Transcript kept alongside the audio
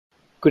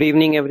Good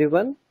evening,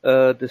 everyone.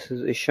 This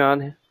is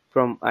Ishan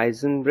from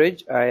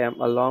Eisenbridge. I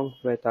am along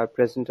with our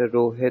presenter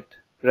Rohit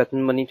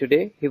Ratnmani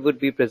today. He would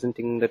be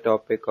presenting the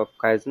topic of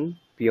Kaizen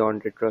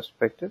beyond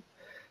retrospective.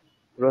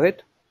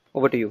 Rohit,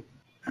 over to you.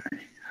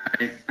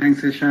 Hi,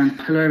 thanks, Ishan.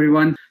 Hello,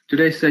 everyone.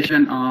 Today's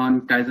session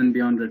on Kaizen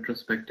beyond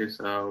retrospectives.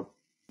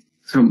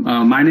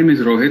 My name is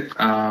Rohit.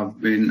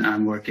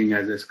 I'm working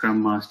as a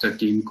Scrum Master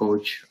team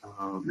coach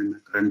in my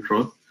current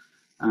role.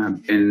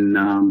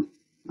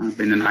 I've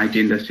been in IT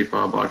industry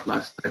for about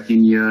last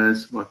 13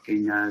 years,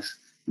 working as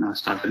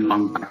started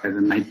long back as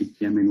an IT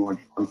PM in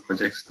waterfall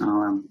projects.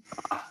 Now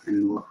I've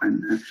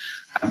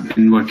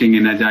been working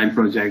in agile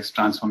projects,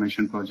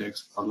 transformation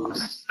projects for the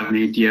last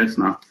 7-8 years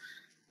now.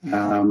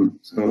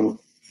 So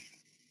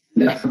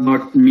that's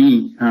about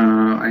me.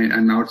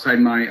 And outside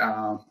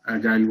my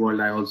agile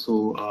world, I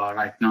also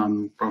right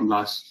now from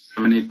last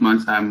 7-8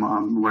 months,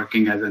 I'm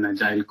working as an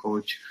agile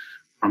coach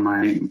for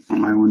my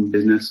own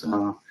business.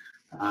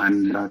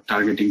 And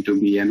targeting to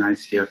be an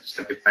ICF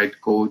certified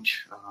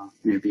coach,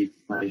 maybe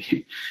by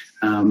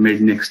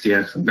mid next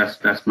year. So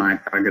that's my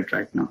target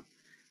right now.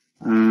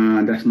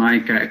 That's my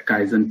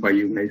Kaizen for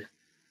you guys.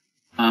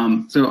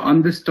 So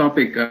on this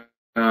topic,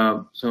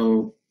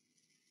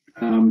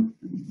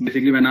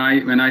 basically when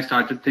I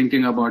started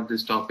thinking about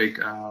this topic,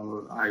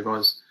 I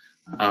was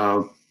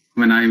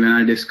when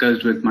I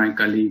discussed with my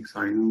colleagues,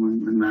 or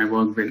when I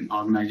worked with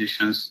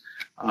organizations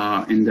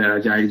in their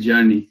Agile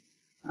journey.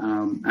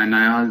 And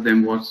I asked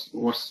them what's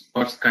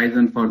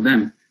Kaizen for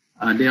them.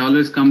 They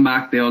always come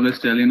back. They always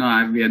tell we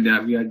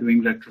are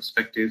doing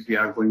retrospectives. We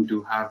are going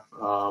to have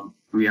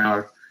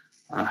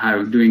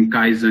doing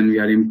Kaizen. We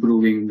are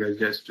improving. We are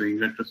just doing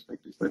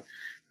retrospectives. But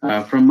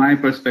from my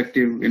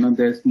perspective,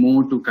 there's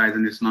more to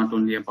Kaizen. It's not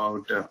only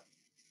about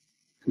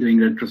doing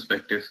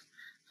retrospectives.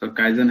 So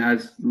Kaizen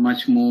has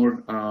much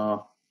more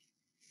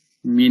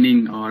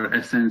meaning or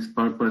essence,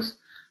 purpose.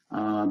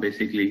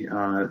 Basically,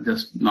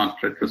 just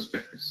not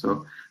retrospective.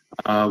 So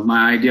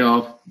my idea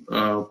of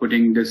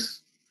putting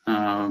this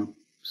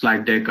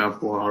slide deck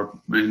up or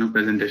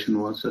presentation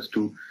was just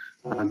to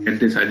get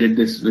this. I did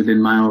this within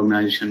my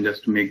organization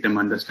just to make them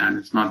understand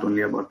it's not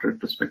only about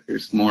retrospective.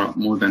 It's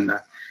more than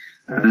that,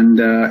 and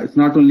it's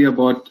not only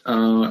about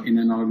in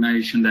an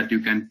organization that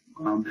you can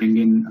bring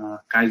in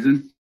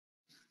Kaizen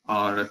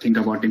or think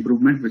about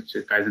improvement, which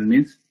Kaizen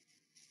means.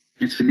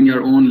 It's within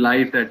your own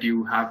life that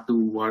you have to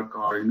work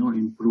or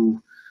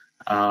improve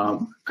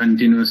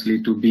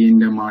continuously to be in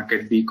the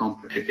market, be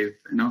competitive,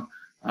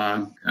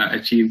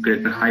 achieve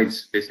greater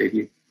heights,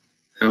 basically.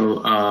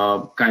 So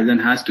Kaizen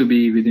has to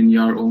be within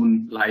your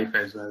own life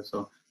as well.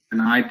 So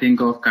when I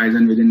think of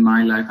Kaizen within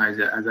my life,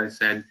 as I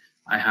said,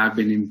 I have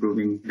been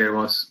improving. There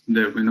was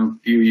 10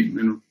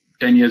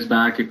 years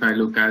back, if I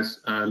look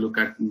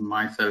at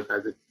myself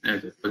as a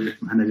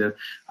project manager,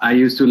 I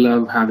used to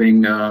love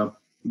having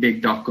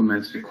big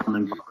documents,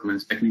 requirement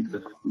documents, technical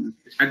documents,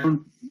 which I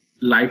don't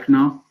like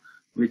now,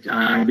 which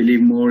I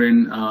believe more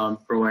in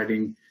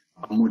providing,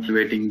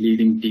 motivating,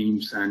 leading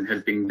teams and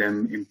helping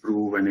them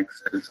improve and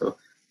excel. So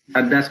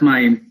that's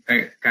my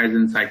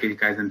Kaizen cycle,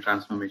 Kaizen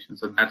transformation.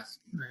 So that's,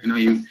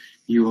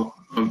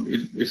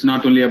 it's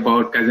not only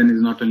about, Kaizen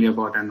is not only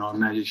about an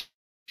organization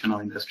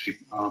or industry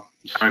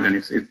jargon,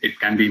 it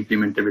can be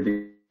implemented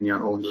within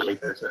your own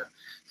life as well.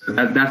 So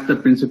that's the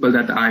principle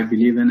that I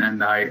believe in,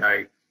 and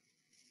I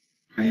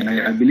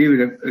believe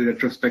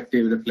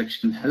retrospective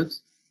reflection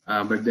helps,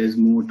 but there's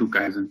more to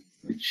Kaizen,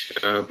 which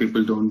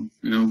people don't,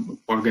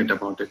 forget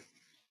about it.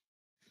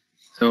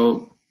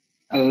 So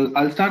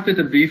I'll start with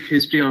a brief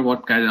history of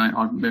what Kaizen,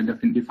 or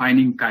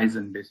defining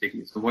Kaizen,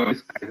 basically. So what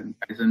is Kaizen?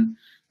 Kaizen,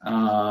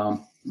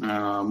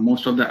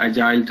 most of the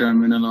agile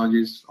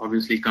terminologies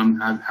obviously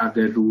have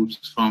their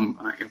roots from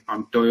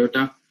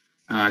Toyota.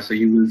 So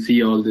you will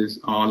see all this,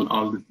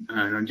 all the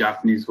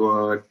Japanese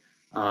word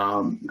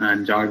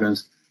and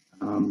jargons.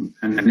 And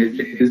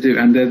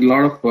there's a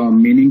lot of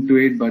meaning to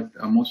it, but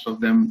most of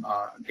them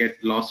get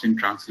lost in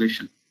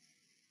translation.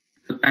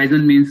 So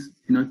Kaizen means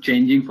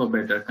changing for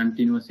better,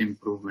 continuous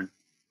improvement,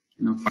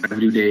 for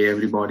every day,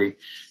 everybody,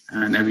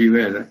 and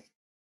everywhere. Right?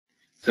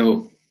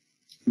 So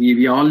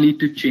we all need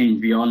to change.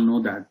 We all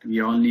know that.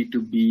 We all need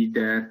to be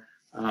there,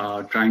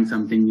 trying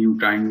something new,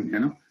 trying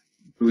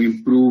to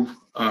improve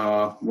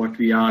what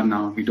we are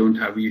now.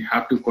 We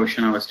have to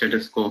question our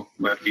status quo,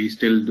 but we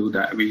still do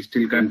that. We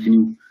still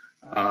continue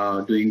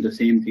doing the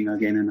same thing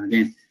again and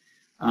again.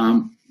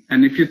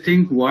 And if you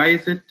think, why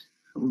is it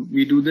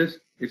we do this?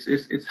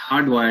 It's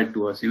hardwired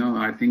to us.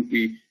 I think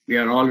we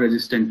are all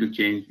resistant to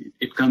change.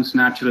 It comes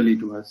naturally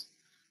to us.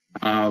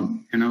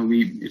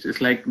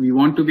 It's like we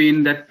want to be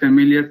in that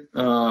familiar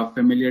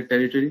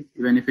territory,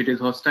 even if it is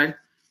hostile.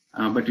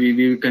 But we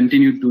will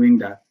continue doing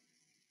that.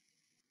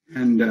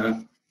 And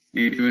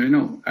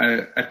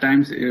at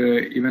times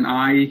even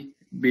I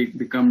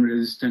become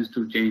resistant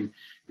to change.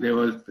 There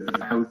was,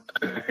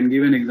 I can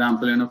give an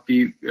example.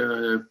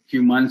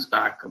 Few months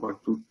back,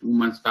 about two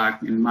months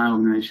back, in my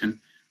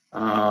organization,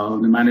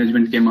 the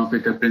management came up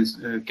with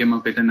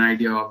an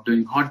idea of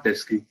doing hot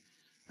desking,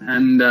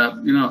 and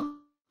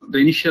the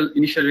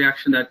initial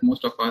reaction that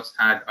most of us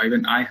had, or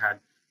even I had,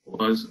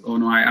 was, oh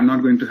no, I'm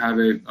not going to have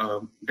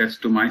a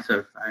desk to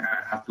myself. I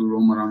have to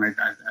roam around it.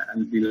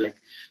 I'll be like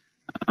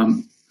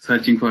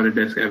searching for a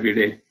desk every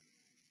day.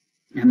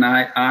 And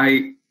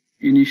I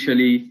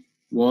initially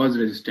was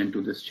resistant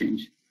to this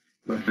change.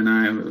 But when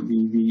I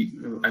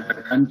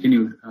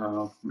continued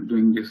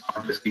doing this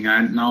hard disking,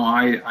 and now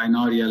I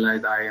now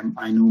realize I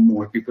know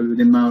more people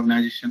within my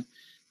organization.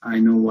 I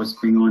know what's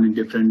going on in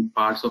different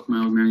parts of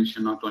my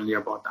organization, not only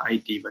about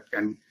IT, but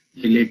can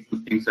relate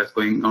to things that's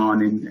going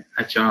on in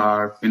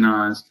HR,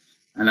 finance,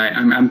 and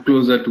I'm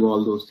closer to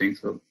all those things,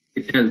 so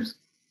it helps.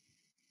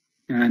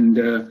 And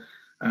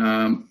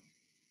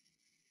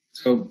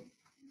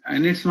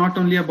and it's not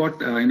only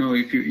about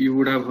if you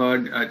would have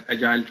heard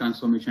Agile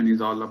Transformation is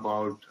all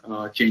about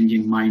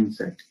changing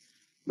mindset.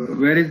 But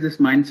where is this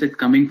mindset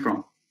coming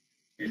from?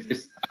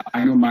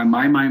 I know my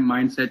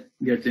mindset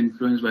gets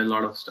influenced by a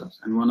lot of stuff,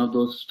 and one of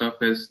those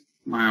stuff is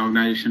my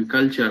organization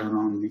culture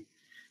around me.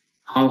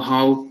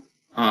 How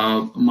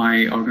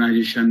my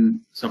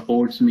organization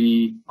supports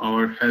me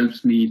or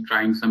helps me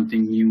trying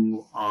something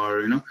new,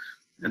 or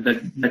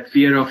that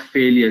fear of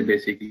failure,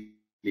 basically.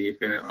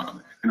 If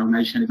an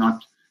organization is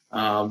not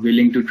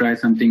willing to try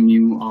something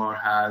new, or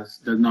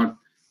does not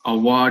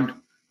award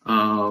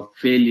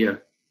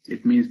failure,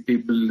 it means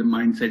the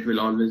mindset will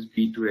always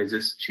be to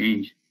resist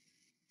change.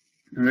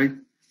 All right.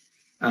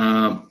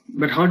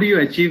 But how do you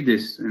achieve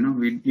this?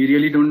 We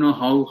really don't know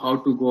how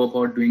to go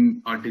about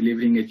doing or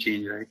delivering a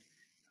change, right?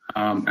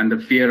 And the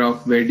fear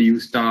of where do you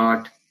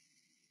start,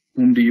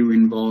 whom do you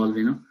involve,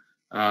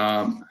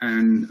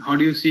 and how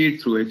do you see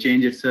it through? A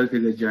change itself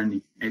is a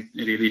journey. It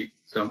really,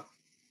 so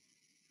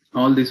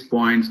all these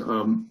points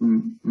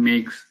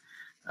makes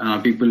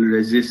people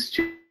resist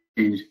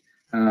change.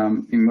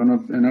 In one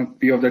of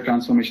few of the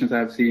transformations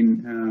I've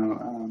seen,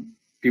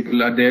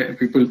 people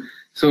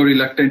so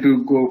reluctant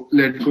to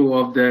let go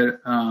of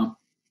their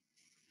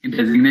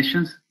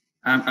designations.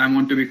 I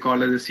want to be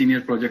called as a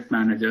senior project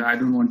manager. I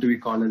don't want to be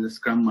called as a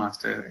scrum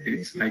master.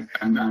 It's like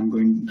I'm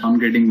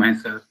downgrading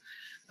myself.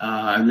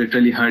 I've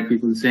literally heard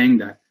people saying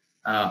that.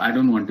 I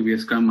don't want to be a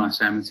scrum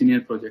master. I'm a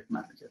senior project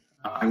manager.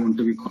 I want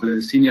to be called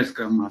as a senior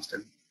scrum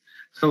master.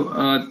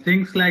 So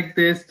things like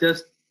this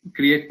just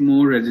create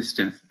more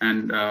resistance,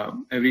 and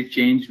every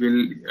change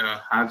will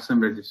have some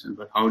resistance.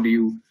 But how do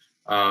you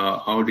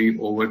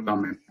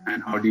overcome it,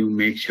 and how do you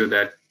make sure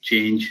that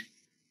change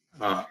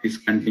is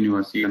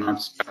continuous? You're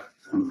not stuck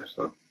somewhere.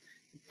 So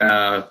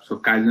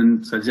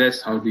Kaizen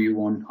suggests how do you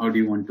want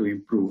to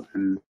improve,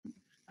 and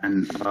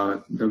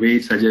the way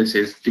it suggests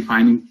is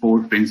defining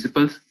 4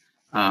 principles.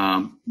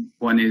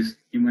 One is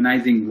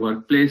humanizing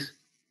workplace,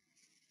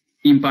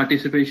 team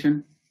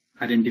participation,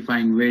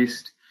 identifying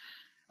waste,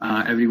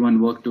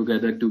 everyone work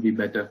together to be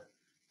better.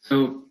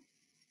 So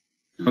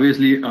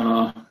obviously,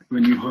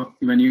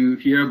 when you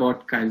hear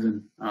about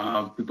Kaizen,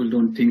 people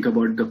don't think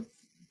about the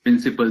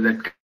principles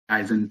that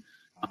Kaizen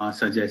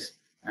suggests,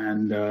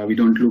 and we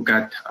don't look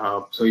at.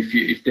 So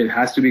if there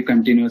has to be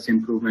continuous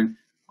improvement,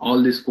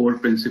 all these 4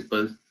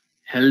 principles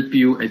help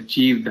you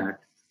achieve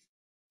that.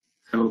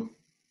 So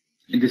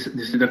this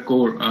is the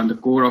core. The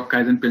core of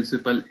Kaizen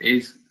principle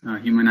is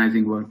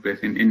humanizing workplace.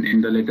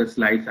 In the later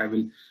slides,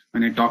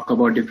 when I talk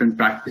about different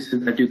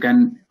practices that you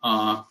can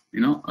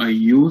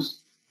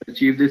use to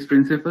achieve these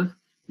principles,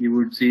 you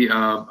would see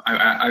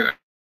I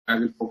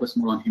will focus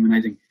more on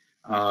humanizing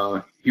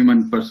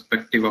human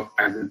perspective of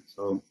Kaizen.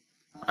 So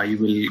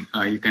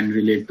you can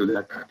relate to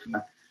that.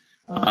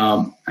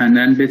 And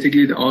then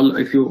basically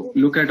if you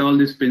look at all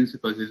these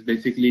principles, it's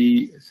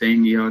basically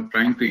saying you're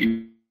trying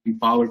to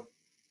empower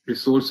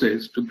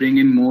resources to bring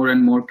in more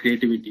and more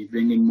creativity,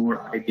 bring in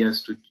more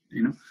ideas to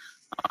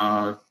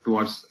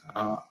towards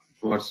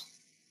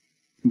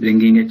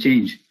bringing a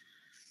change.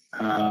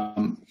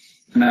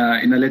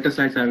 In the later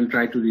slides, I will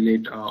try to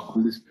relate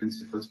all these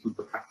principles to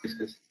the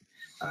practices.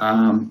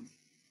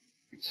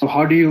 So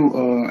how do you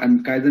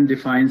and Kaizen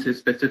defines a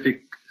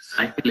specific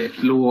cycle, a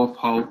flow of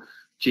how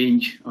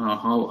change,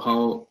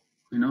 how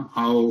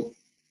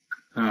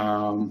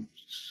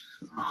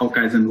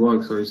Kaizen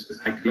works. So it's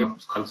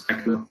called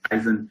cycle of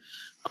Kaizen,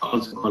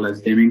 also called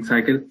as Deming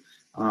cycle.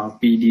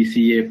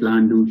 PDCA,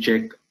 plan, do,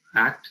 check,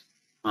 act,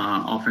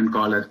 often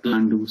called as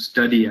plan, do,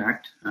 study,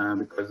 act,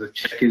 because the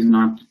check is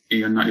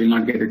you'll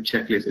not get a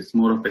checklist. It's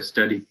more of a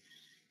study.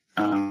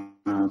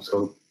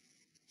 So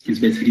it's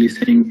basically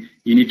saying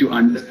you need to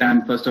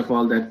understand, first of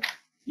all, that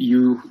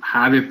you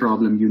have a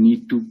problem. You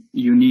need to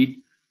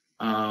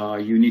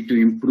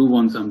improve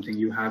on something.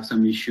 You have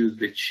some issues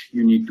which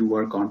you need to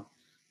work on.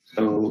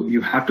 So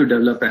you have to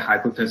develop a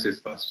hypothesis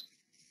first,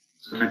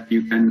 so that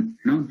you can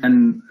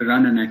then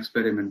run an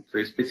experiment. So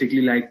it's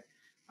basically like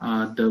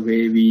the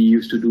way we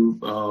used to do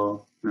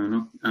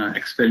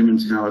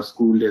experiments in our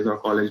school days or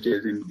college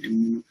days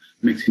in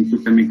mixing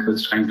 2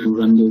 chemicals, trying to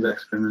run those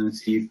experiments and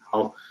see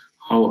how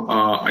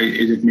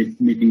is it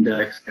meeting the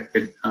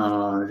expected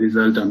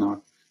result or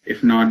not.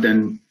 If not,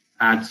 then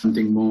add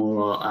something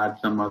more or add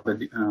some other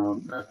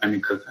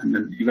chemicals and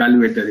then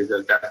evaluate the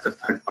result. That's the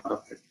third part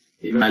of it.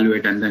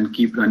 Evaluate and then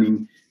keep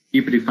running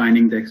keep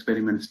refining the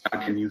experiment,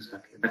 start a new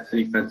cycle. That's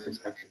the recursive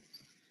cycle.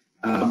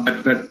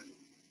 But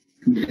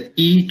the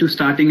key to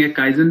starting a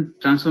Kaizen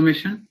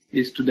transformation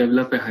is to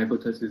develop a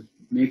hypothesis.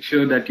 Make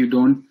sure that you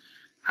don't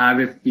have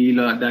a feel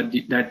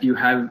that you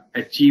have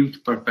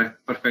achieved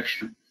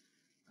perfection.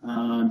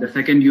 The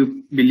second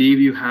you believe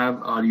you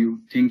have, or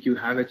you think you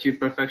have achieved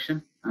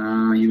perfection,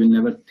 you will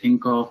never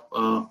think of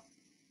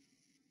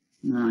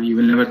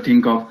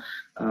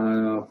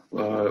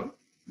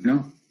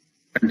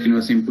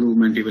continuous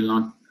improvement. You will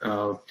not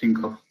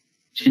think of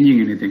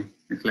changing anything.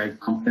 It's like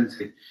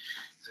compensate.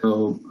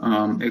 So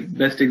a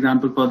best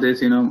example for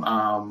this,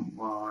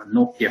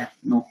 Nokia.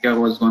 Nokia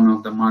was one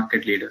of the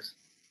market leaders.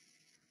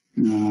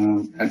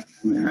 But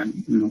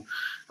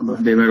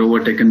they were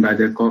overtaken by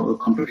their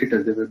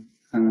competitors.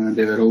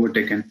 They were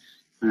overtaken,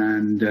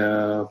 and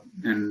the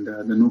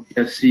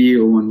Nokia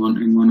CEO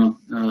in one of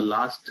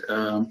last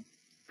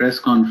press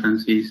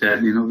conference, he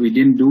said, we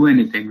didn't do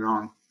anything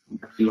wrong,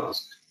 but we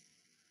lost.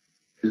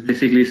 It's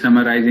basically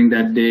summarizing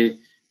that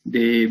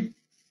they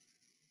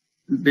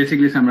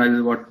basically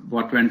summarizes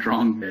what went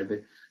wrong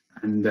there,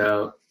 and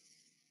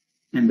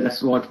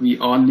that's what we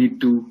all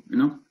need to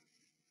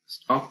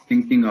stop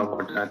thinking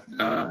about that.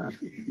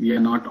 We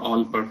are not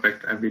all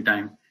perfect every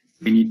time.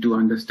 We need to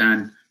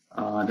understand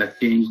that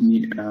change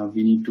we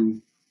need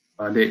to.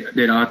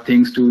 There are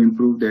things to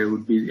improve. There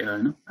would be,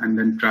 and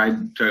then try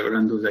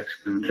run those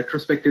experiments.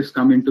 Retrospectives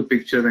come into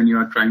picture when you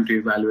are trying to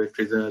evaluate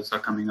results or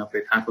coming up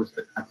with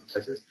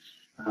hypotheses.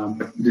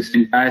 But this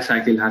entire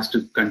cycle has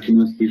to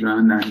continuously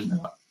run, and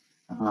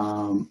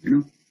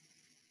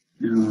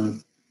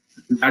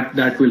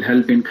that will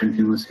help in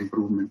continuous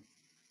improvement.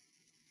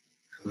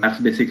 So that's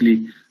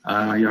basically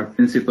your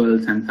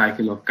principles and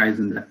cycle of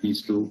Kaizen that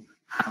needs to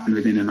happen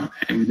within a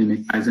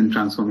Kaizen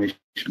transformation.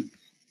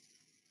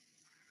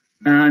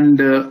 And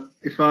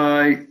if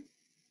I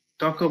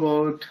talk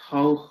about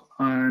how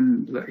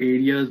and the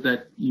areas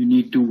that you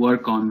need to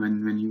work on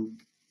when you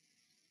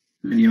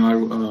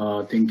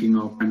are thinking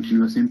of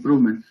continuous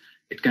improvement,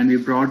 it can be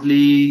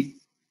broadly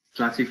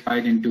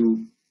classified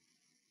into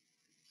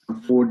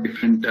 4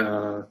 different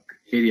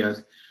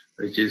areas,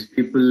 which is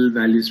people,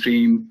 value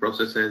stream,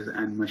 processes,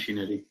 and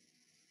machinery.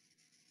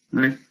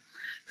 Right.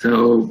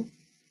 So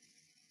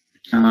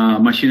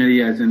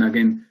machinery, as in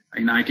again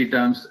in IT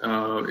terms,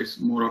 it's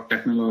more of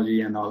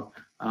technology and all.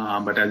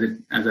 But as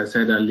I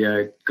said earlier,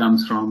 it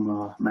comes from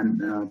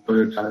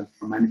Toyota,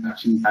 from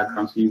manufacturing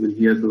backgrounds. So you will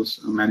hear those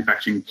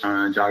manufacturing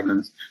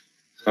jargons.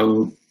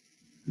 So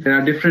there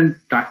are different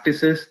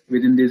practices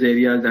within these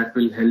areas that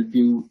will help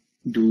you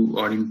do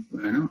or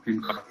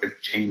incorporate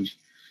change.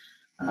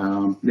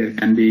 There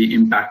can be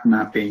impact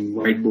mapping,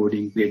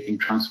 whiteboarding, creating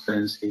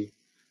transparency,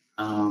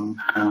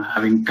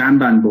 having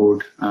Kanban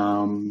board,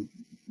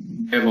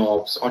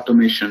 DevOps,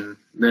 automation.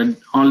 Then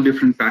all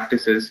different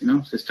practices,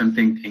 system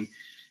thinking.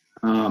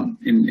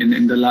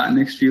 In the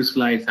next few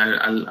slides,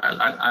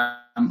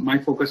 my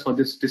focus for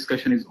this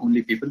discussion is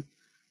only people,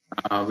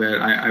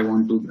 where I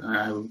would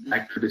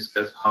like to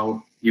discuss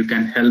how you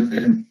can help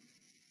them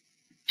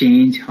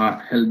change,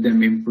 help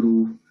them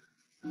improve,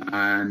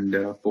 and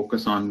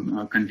focus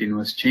on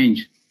continuous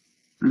change.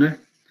 Okay.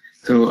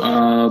 So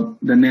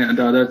the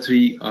other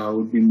 3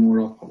 would be more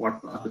of what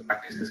other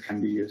practices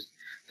can be used.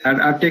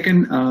 I've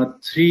taken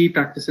 3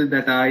 practices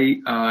that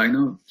 3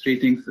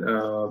 things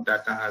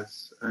that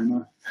has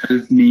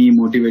helped me,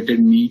 motivated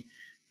me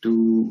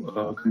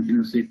to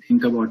continuously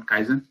think about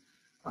Kaizen.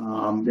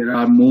 There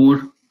are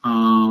more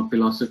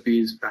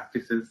philosophies,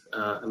 practices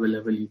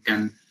available. You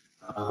can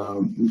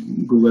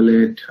Google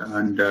it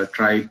and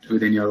try it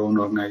within your own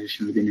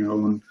organization, within your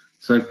own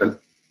circle.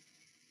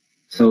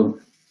 So,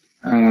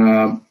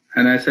 and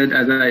I said,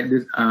 I'll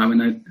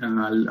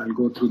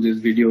go through these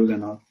videos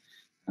and all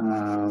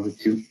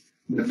with you.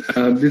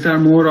 But these are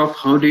more of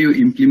how do you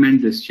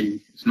implement this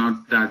change. It's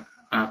not that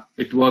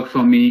it worked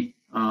for me,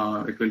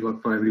 it will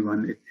work for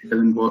everyone. It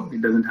doesn't work.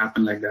 It doesn't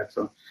happen like that.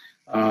 So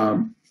I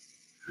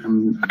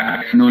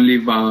can only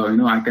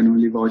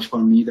vouch for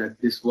me that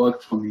this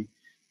worked for me.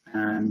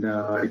 And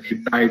if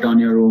you try it on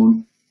your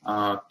own,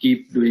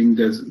 keep doing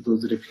those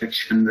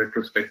reflection,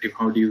 retrospective.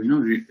 How do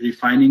you,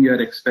 refining your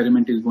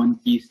experiment is one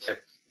key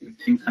step. If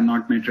things are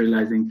not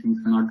materializing,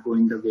 things are not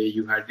going the way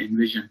you had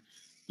envisioned,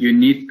 you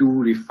need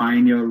to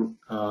refine your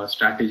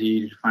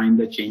strategy, refine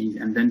the change,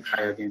 and then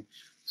try again.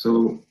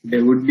 So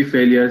there would be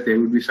failures, there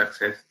would be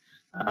success,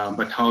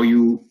 but how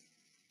you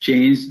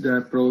change the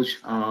approach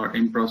or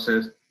in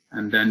process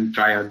and then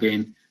try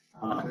again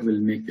will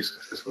make you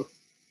successful.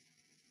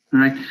 All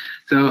right.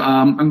 So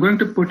I'm going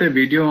to put a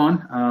video on.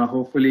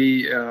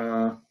 Hopefully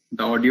the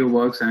audio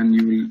works and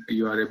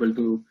you are able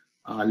to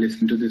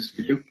listen to this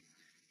video.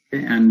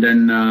 Okay. And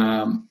then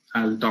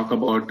I'll talk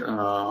about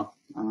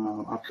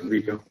after the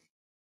video.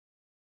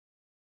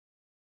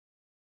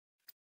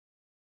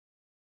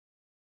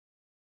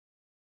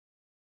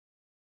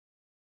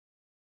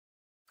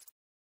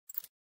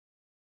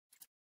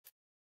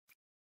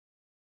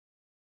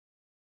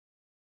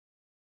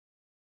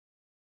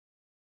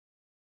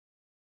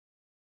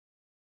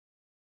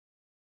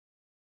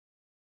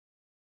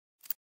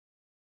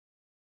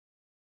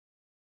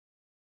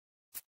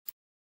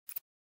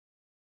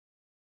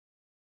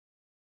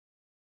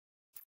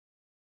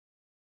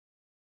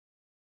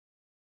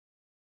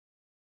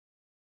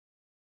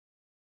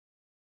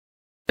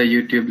 the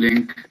YouTube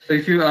link. So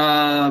if you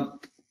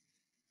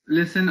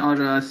listen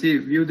or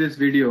view this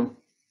video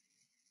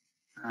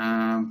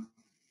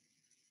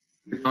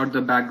without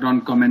the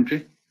background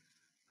commentary,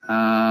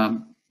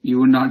 you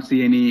would not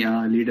see any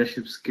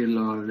leadership skill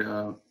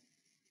or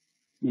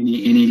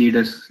any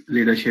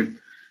leadership.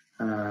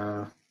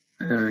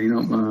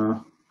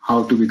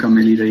 How to become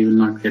a leader. You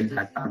will not get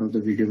that out of the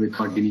video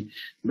without any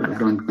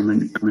background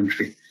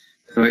commentary.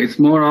 So it's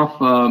more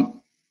of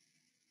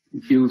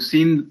if you've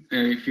seen,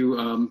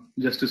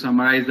 just to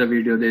summarize the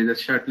video, there's a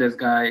shirtless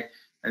guy,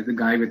 there's a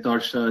guy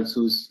without shirts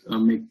who's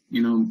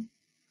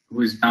who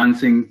is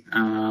dancing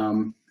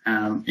in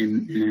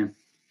a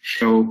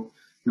show.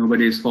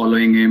 Nobody is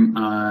following him,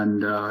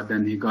 and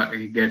then he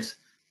gets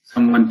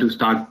someone to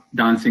start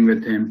dancing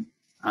with him.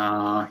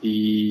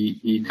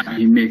 He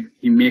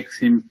makes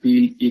him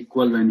feel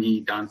equal when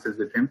he dances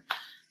with him,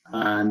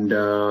 and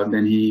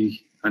then the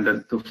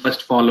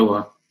first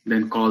follower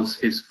then calls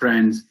his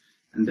friends,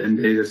 and then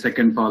there's a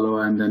second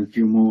follower, and then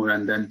few more,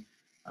 and then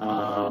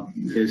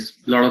there's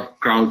a lot of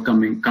crowd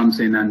comes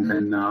in, and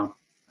then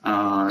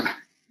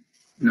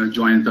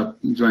joins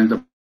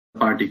the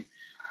party.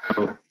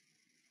 So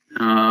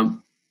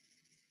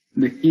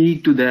the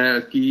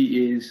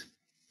key is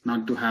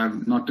not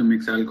to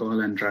mix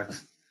alcohol and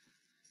drugs.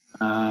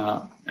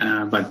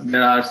 But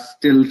there are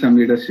still some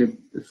leadership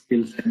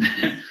skills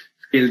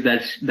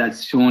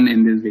that's shown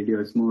in this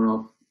video. It's more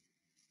of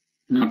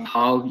not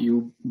how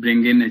you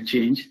bring in a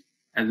change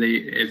as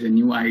a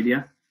new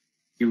idea.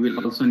 You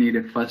will also need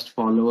a first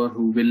follower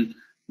who will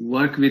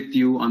work with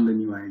you on the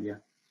new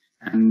idea.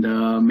 And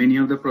many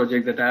of the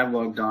projects that I've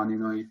worked on,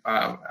 if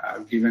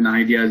I've given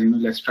ideas,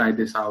 let's try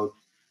this out.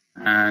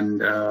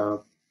 And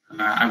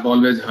I've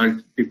always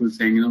heard people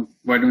saying,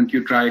 why don't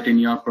you try it in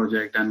your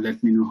project and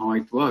let me know how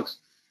it works.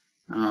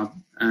 The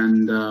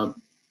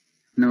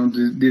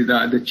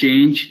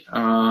change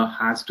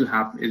has to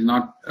happen.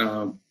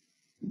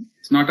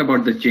 It's not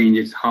about the change.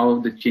 It's how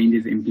the change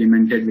is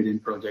implemented within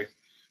projects,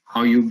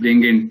 how you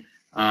bring in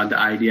the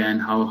idea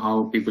and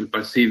how people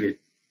perceive it.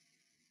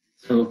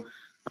 So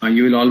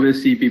you will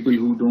always see people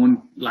who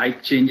don't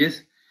like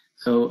changes.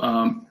 So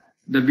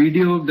the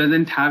video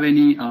doesn't have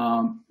any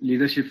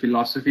leadership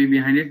philosophy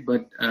behind it,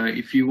 but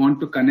if you want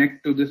to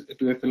connect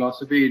to a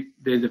philosophy,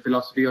 there's a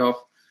philosophy of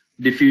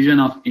diffusion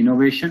of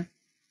innovation,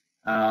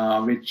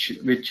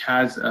 which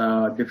has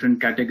different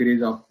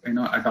categories of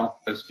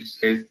adopters, which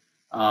says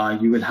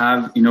you will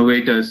have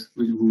innovators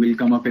who will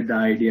come up with the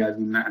ideas,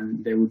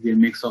 and there would be a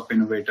mix of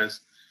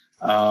innovators,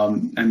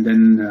 and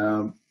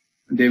then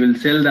they will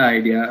sell the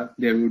idea.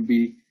 There would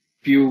be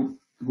few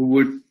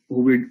who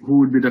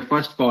would be the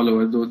first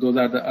followers. Those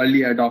are the early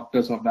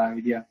adopters of the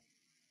idea.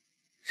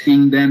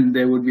 Seeing them,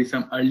 there would be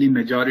some early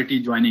majority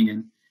joining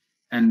in,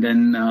 and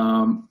then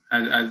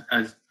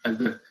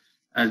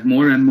as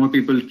more and more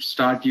people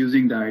start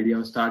using the idea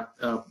or start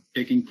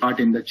taking part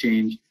in the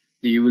change,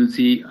 you will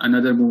see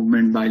another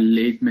movement by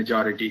late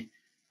majority,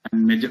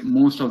 and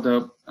most of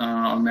the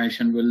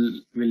organization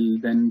will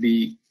then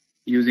be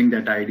using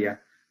that idea.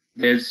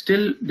 There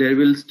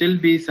will still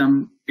be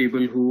some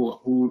people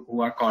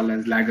who are called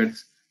as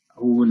laggards,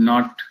 who will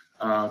not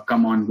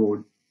come on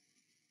board.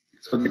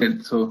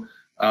 So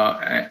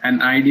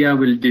an idea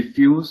will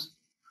diffuse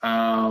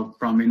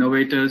from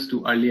innovators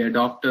to early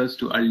adopters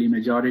to early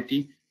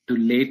majority to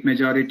late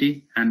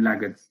majority and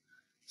laggards.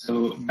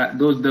 So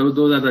those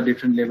are the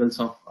different levels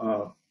of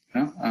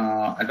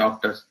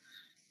adopters.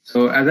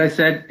 So as I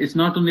said, it's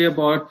not only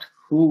about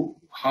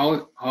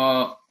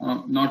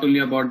not only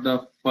about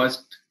the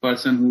first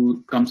person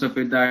who comes up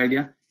with the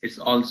idea. It's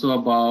also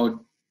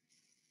about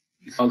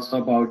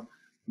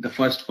the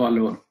first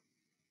follower.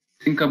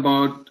 Think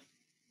about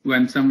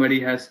when somebody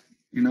has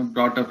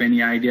brought up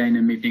any idea in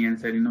a meeting and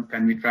said,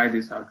 can we try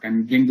this out? Can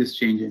we bring this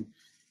change in?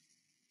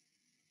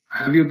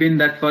 Have you been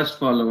that first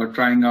follower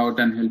trying out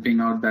and helping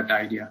out that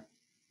idea,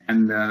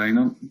 and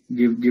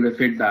give a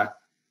feedback?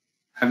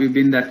 Have you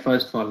been that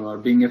first follower?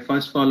 Being a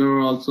first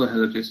follower also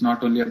helps. It's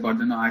not only about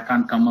I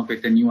can't come up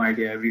with a new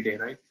idea every day,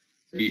 right?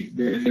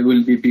 There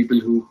will be people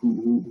who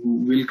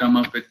will come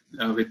up with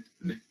a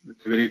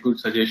very good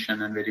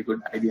suggestion and very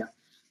good idea.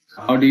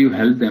 So how do you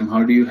help them?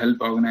 How do you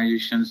help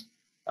organizations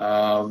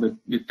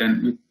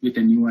with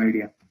a new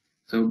idea?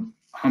 So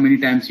how many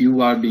times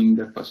you are being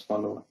the first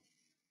follower?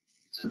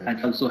 So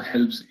that also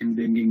helps in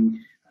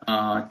bringing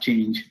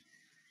change.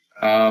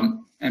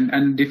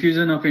 And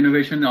diffusion of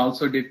innovation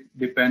also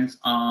depends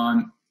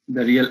on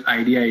the real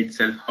idea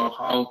itself,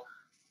 how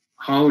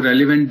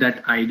relevant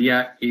that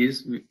idea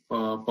is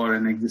for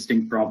an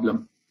existing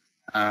problem.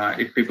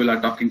 If people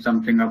are talking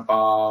something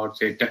about,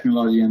 say,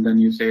 technology, and then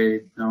you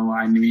say, no,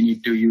 we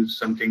need to use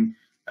something,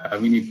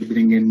 we need to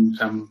bring in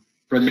some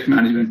project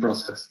management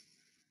process.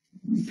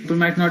 People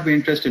might not be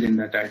interested in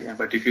that idea,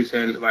 but if you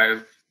say,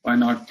 why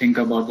not think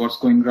about what's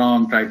going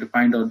wrong, try to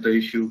find out the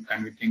issue,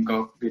 can we think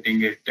of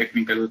getting a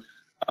technical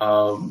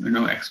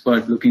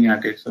expert looking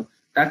at it? So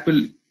that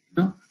will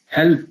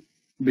help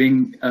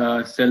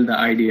sell the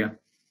idea.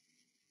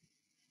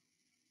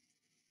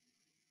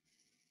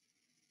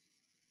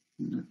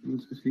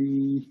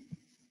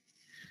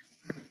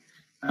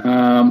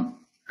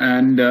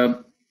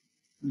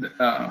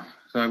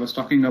 So I was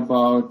talking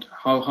about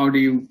how do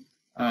you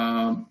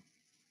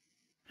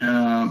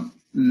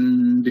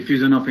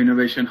diffusion of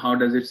innovation, how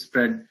does it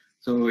spread?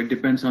 So it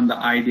depends on the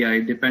idea.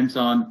 It depends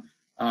on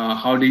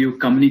how do you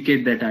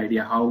communicate that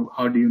idea?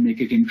 How do you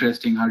make it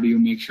interesting? How do you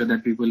make sure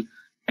that people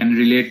can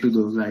relate to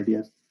those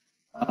ideas?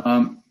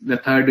 The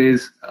third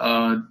is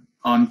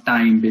on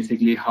time.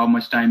 Basically, how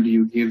much time do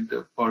you give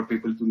for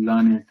people to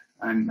learn it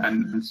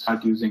and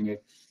start using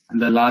it?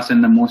 And the last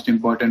and the most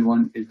important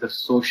one is the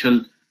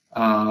social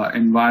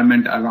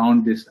environment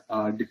around this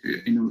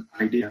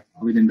idea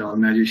within the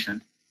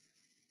organization.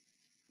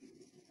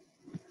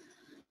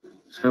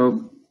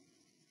 So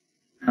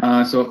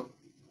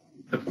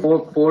the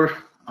four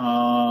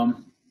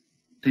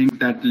things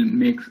that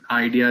makes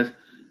ideas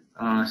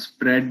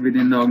spread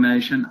within the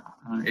organization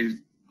is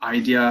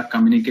idea,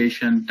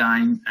 communication,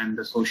 time, and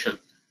the social.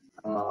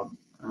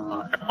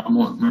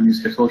 When you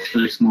say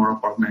social, it's more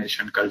of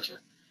organization culture.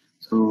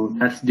 So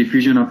that's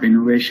diffusion of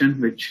innovation,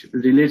 which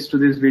relates to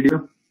this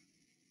video.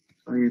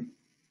 So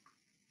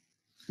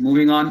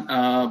moving on,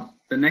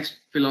 the next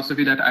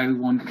philosophy that I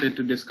wanted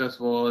to discuss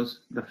was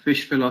the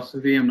fish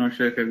philosophy. I'm not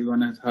sure if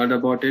everyone has heard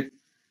about it.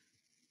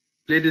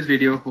 Play this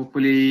video.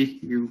 Hopefully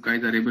you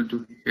guys are able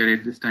to hear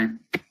it this time.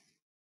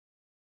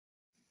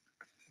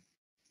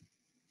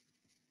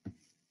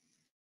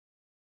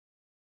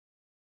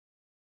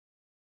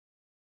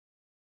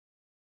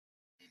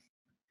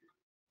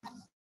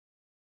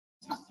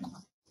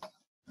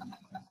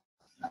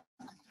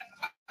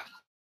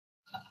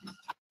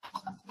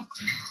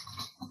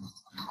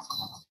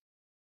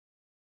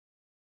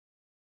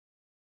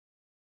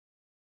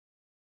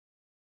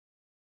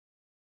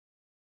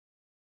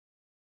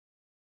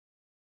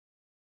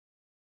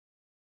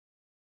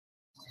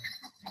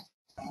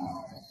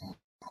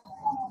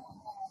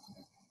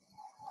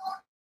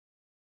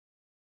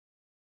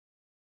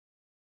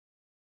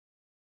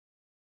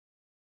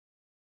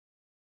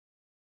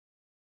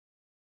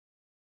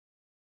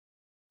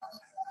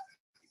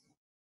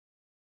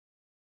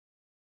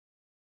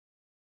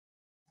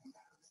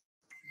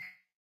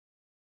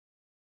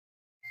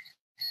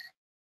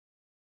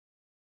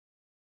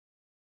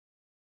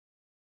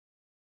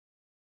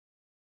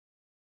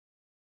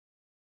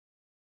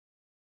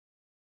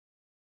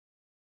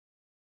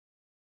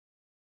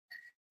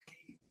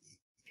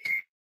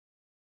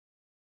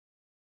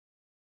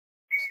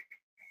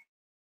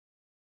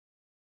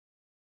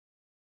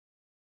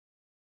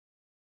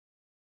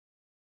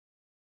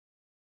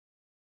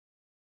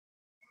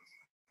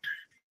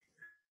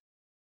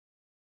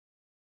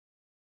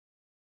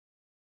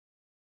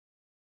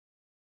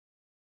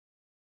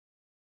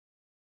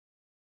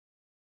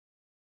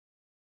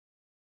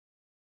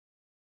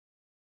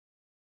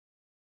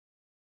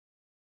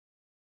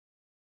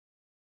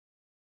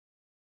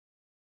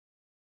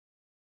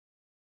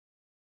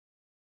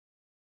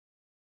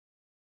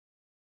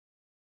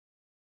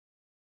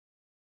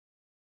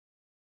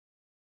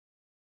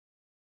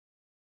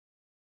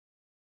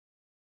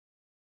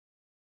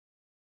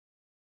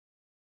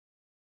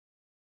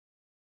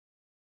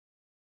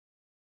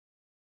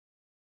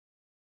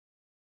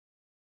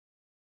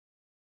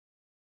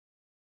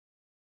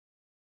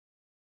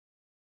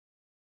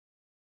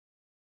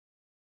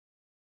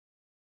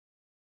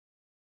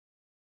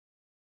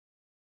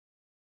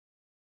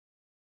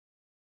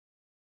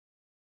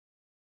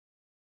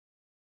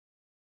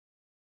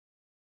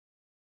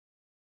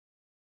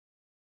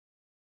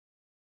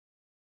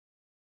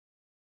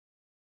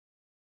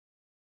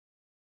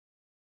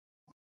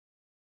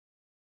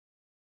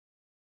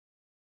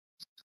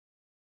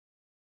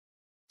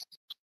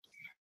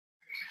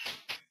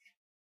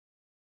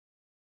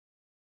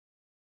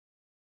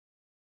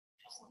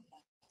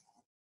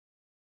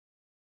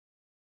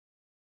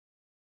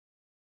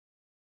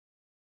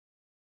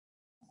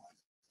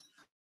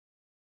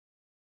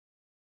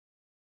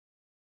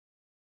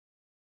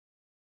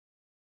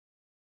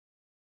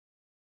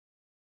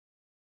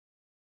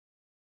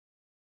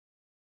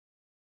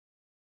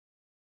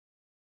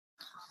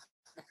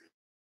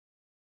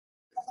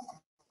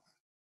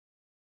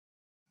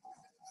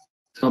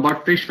 So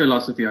about fish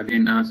philosophy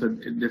again. So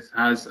this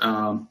has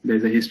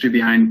there's a history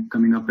behind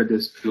coming up with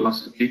this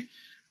philosophy.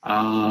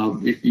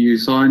 If you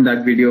saw in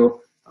that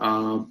video,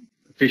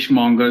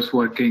 fishmongers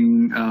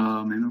working,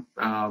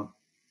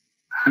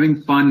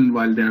 having fun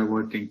while they're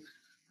working.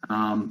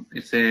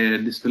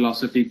 This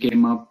philosophy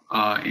came up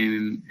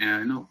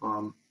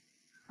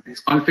it's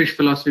called fish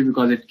philosophy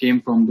because it came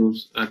from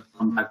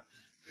from that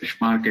fish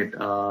market.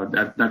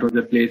 That was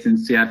a place in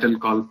Seattle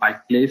called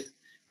Pike Place.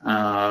 In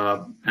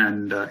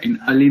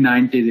early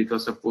 90s, it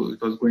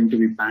was going to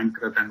be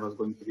bankrupt and was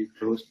going to be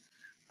closed.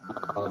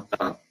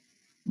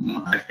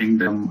 I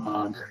think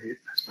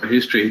as per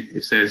history,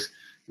 it says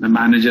the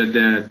manager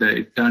there,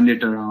 it turned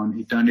it around.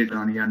 He turned it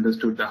around. He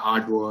understood the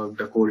hard work,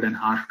 the cold and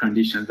harsh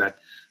conditions that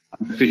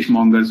the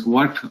fishmongers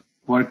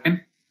work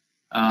in.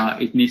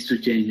 It needs to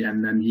change,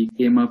 and then he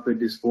came up with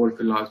this four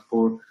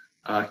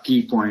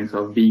key points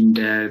of being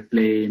there,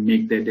 play,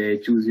 make the day,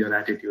 choose your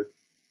attitude.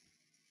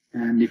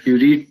 And if you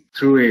read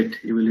through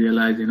it, you will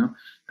realize,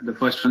 the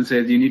first one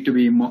says you need to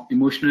be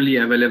emotionally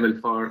available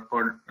for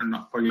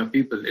your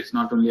people. It's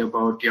not only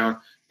about your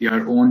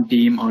own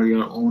team or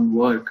your own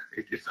work.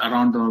 It's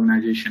around the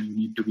organization. You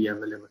need to be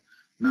available,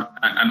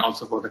 and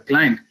also for the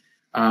client.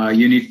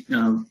 You need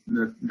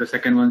the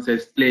second one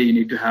says play. You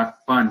need to have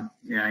fun.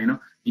 Yeah, and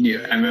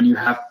when you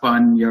have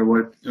fun, in your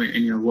work,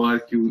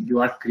 you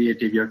are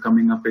creative. You're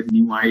coming up with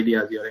new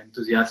ideas. You're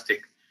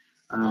enthusiastic.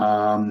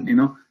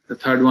 The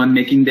third one,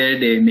 making their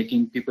day,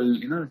 making people,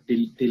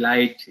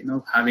 delight,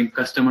 having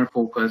customer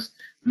focus,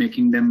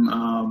 making them,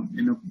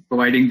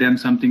 providing them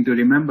something to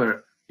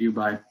remember you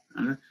by,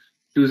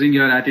 choosing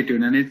your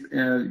attitude. And it's,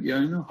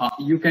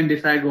 you can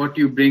decide what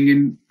you bring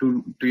in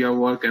to your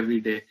work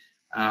every day.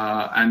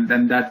 And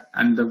then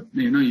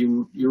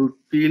you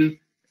feel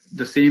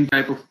the same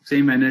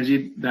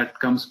energy that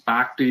comes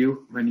back to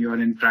you when you are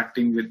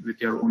interacting with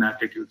your own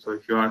attitude. So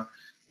if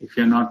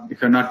you're not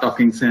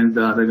talking sense,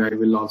 the other guy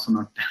will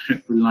also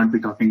not be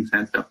talking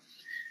sense. So,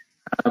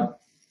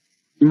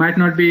 you might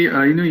not be,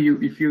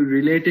 if you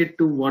relate it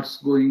to what's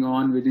going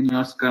on within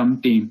your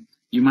Scrum team,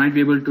 you might be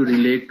able to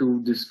relate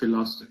to this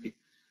philosophy.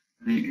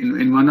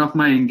 In one of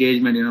my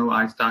engagement,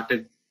 I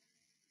started.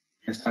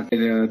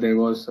 There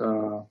was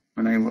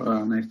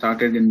when I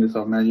started in this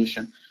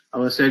organization, I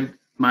was said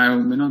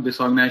this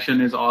organization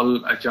is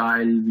all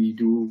agile. We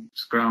do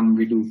Scrum,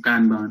 we do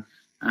Kanban.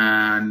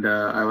 And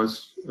I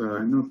was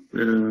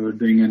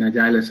doing an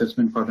agile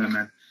assessment for them,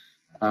 and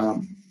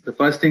the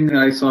first thing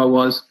I saw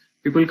was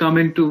people were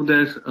coming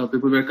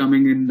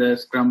in their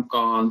Scrum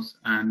calls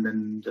and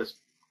then just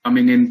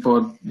coming in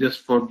for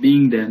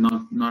being there,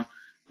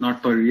 not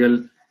for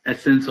real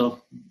essence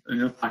of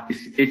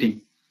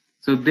participating.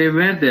 So they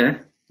were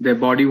there, their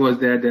body was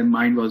there, their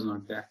mind was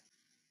not there.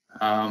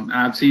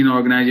 I've seen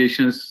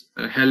organizations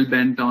hell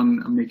bent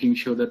on making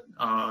sure that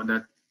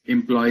that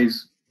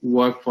employees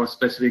work for a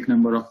specific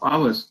number of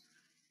hours,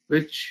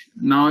 which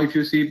now if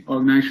you see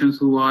organizations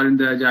who are in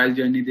the Agile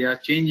journey, they are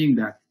changing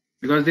that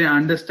because they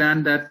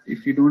understand that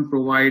if you don't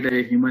provide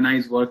a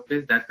humanized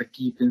workplace, that's the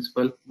key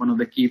principle, one of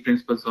the key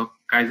principles of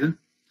Kaizen,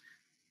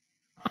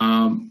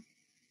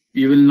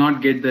 you will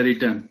not get the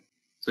return.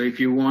 So if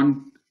you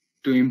want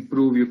to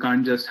improve, you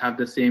can't just have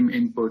the same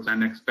inputs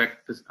and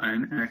expect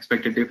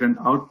a different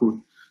output.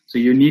 So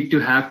you need to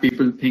have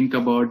people think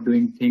about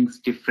doing things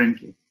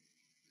differently.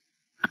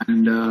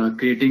 And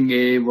creating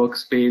a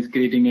workspace,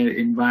 creating an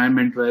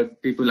environment where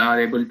people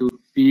are able to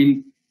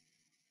feel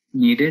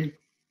needed,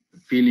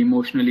 feel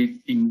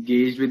emotionally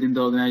engaged within the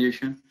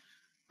organization,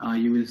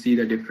 you will see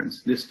the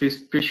difference. This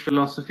fish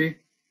philosophy,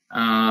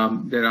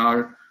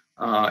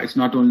 it's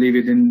not only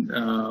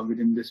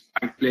within this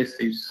place.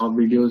 You saw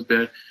videos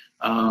where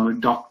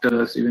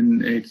doctors,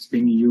 even it's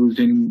being used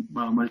in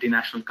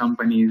multinational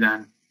companies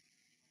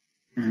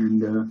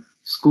and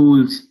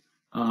schools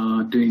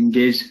to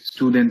engage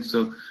students.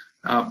 So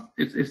you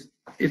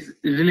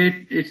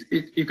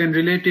can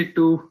relate it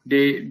to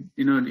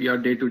your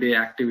day-to-day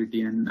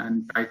activity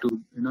and try to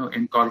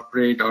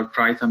incorporate or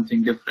try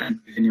something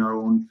different within your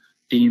own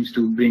teams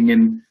to bring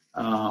in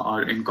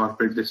or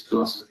incorporate this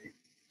philosophy.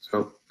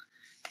 So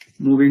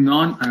moving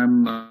on,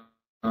 I'm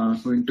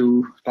going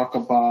to talk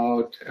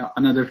about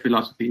another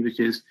philosophy, which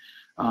is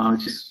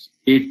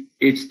eight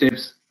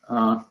steps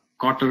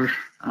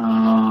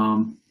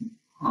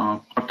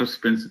Kotter's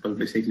principle.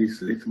 Basically,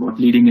 it's about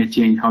leading a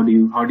change. How do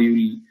you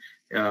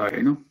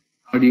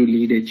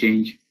lead a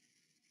change?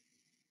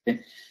 Okay.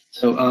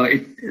 So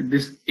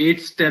this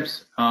 8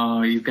 steps,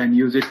 you can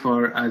use it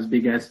for as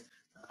big as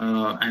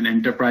an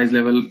enterprise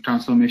level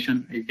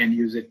transformation. You can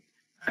use it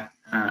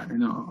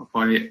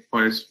for a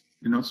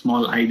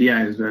small idea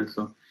as well.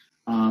 So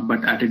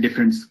but at a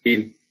different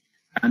scale.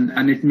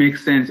 And it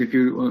makes sense if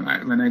you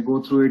when I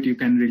go through it, you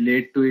can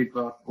relate to it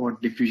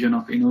what diffusion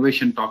of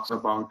innovation talks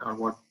about or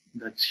what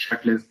that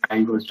shirtless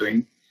guy was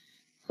doing.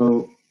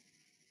 So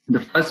the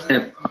first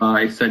step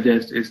I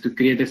suggest is to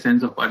create a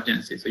sense of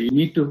urgency. So you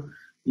need to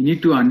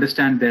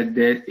understand that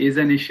there is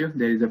an issue,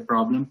 there is a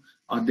problem,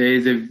 or there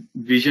is a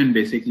vision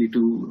basically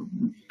to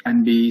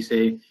can be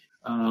say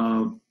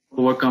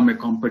overcome a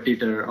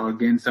competitor or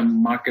gain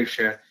some market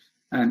share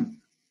and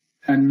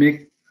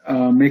make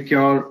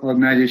your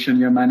organization,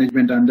 your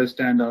management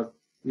understand, or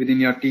within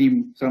your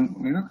team, some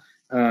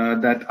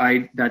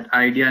that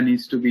idea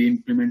needs to be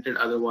implemented.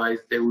 Otherwise,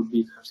 there would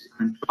be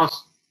subsequent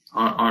loss,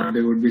 or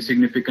there would be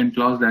significant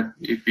loss that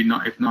if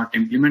not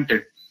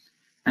implemented.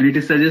 And it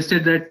is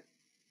suggested that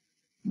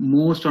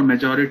most or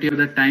majority of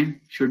the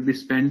time should be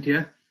spent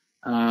here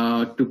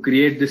to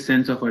create this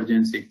sense of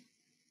urgency,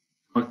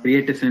 or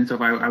create a sense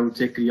of I would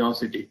say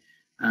curiosity.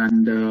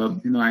 And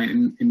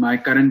in my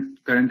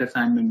current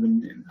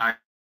assignment,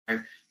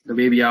 the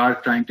way we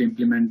are trying to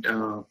implement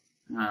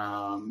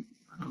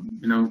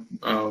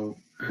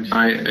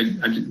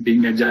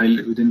being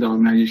agile within the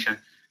organization,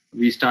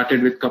 we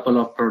started with a couple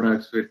of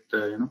products with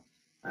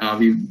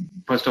we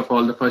first of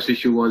all, the first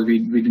issue was we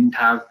didn't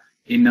have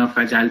enough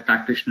agile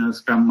practitioners,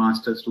 scrum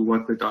masters to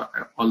work with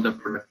all the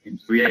product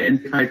teams. We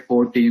identified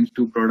 4 teams,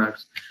 2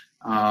 products,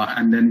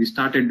 and then we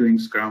started doing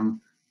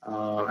scrum,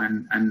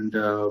 and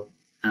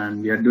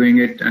we are doing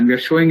it, and we are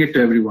showing it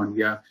to everyone.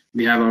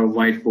 We have our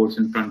whiteboards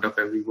in front of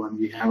everyone.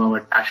 We have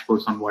our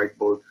dashboards on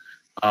whiteboard.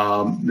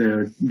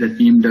 The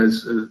team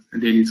does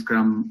daily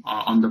scrum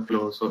on the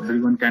floor, so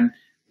everyone can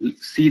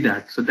see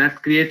that. So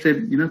that creates a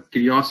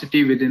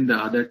curiosity within the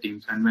other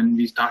teams. And when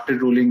we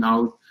started rolling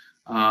out,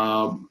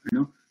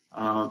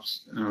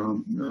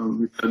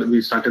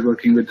 we started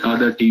working with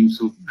other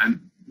teams, and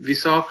we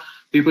saw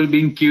people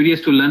being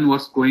curious to learn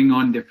what's going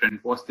on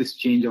different. What's this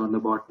change all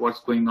about?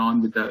 What's going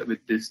on with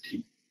this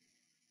team?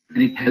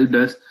 And it helped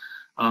us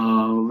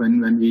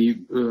when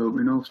we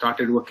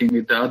started working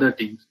with the other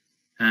teams,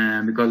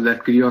 and because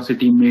that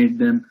curiosity made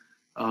them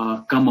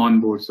come on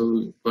board.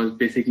 So because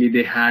basically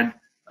they had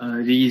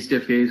reached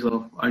a phase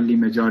of early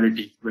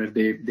majority where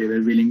they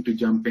were willing to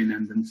jump in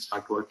and then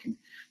start working.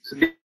 So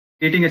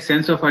creating a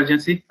sense of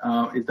urgency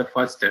is the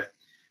first step.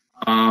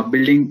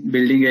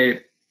 Building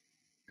a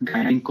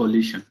guiding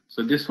coalition.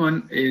 So this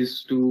one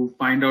is to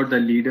find out the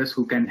leaders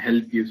who can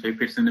help you. So if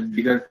it's in a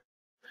bigger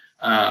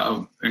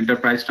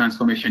enterprise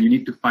transformation, you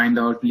need to find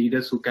out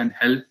leaders who can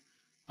help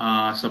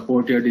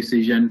support your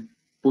decision,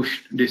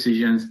 push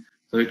decisions.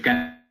 So it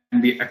can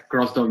be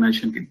across the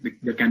organization.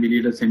 There can be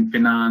leaders in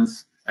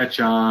finance,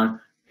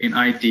 HR, in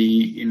IT.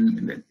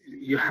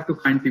 You have to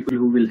find people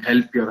who will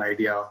help your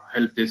idea,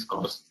 help this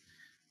cause.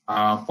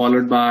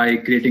 Followed by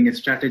creating a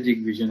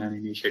strategic vision and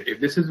initiative.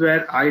 This is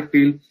where I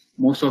feel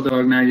most of the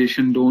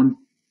organization don't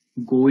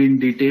go in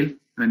detail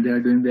when they are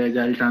doing the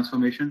agile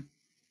transformation,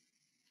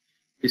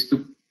 is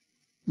to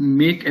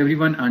make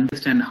everyone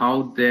understand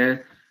how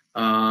their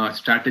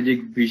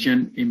strategic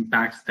vision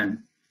impacts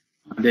them.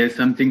 There's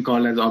something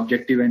called as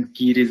objective and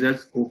key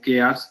results,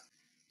 OKRs.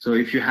 So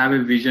if you have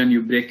a vision,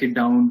 you break it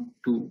down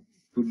to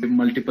the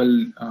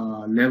multiple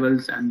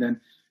levels, and then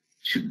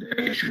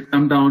it should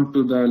come down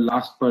to the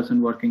last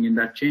person working in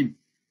that chain,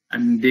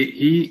 and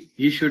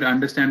he should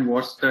understand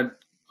what's the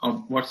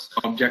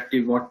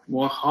objective,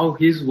 how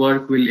his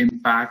work will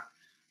impact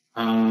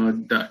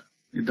the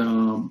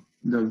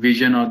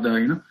vision or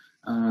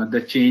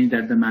the change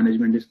that the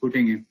management is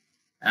putting in.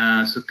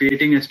 So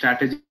creating a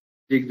strategic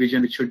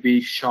vision, which should be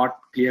short,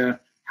 clear,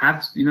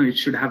 it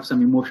should have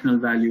some emotional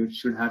value, it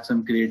should have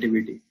some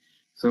creativity.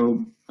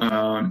 So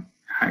I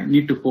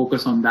need to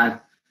focus on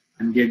that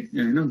and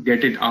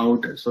get it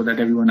out so that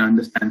everyone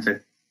understands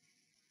it.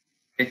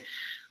 Okay.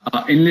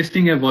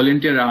 Enlisting a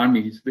volunteer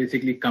army is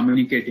basically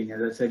communicating.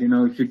 As I said,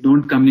 if you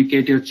don't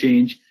communicate your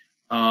change,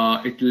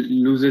 it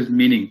loses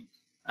meaning.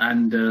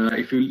 And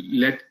if you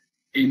let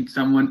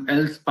someone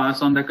else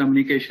pass on the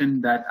communication,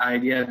 that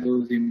idea,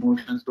 those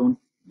emotions don't,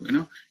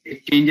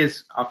 it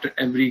changes after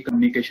every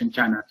communication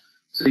channel.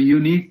 So you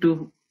need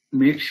to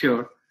make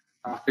sure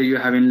after you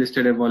have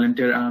enlisted a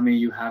volunteer army,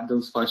 you have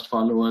those first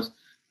followers.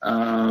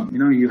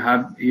 You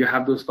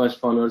have those first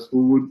followers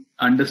who would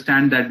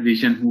understand that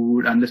vision, who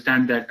would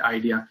understand that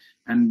idea,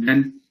 and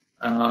then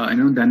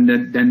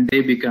then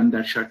they become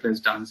that shirtless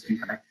dancing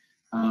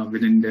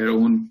within their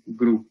own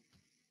group.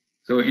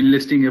 So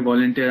enlisting a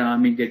volunteer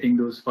army, getting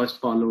those first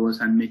followers,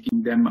 and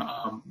making them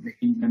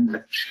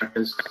that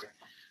shirtless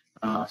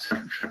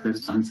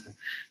dancer.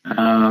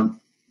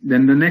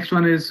 Then the next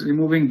one is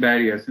removing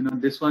barriers.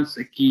 This one's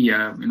a key.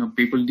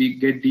 People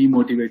get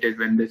demotivated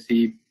when they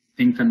see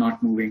things are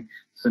not moving.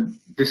 So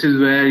this is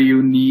where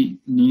you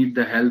need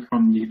the help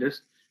from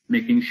leaders,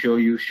 making sure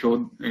you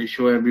show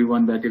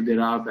everyone that if there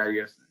are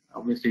barriers,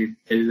 obviously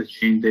there is a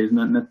change. There is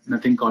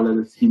nothing called as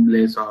a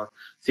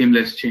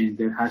seamless change.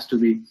 There has to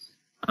be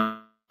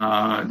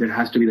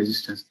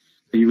resistance.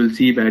 So you will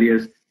see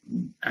barriers,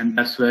 and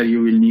that's where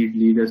you will need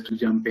leaders to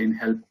jump in,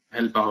 help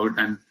out,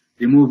 and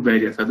remove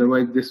barriers.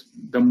 Otherwise,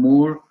 the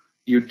more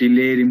you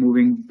delay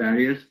removing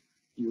barriers,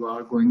 you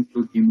are going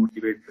to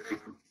demotivate the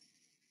people.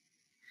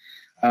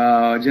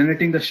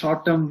 Generating the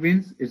short-term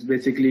wins is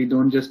basically,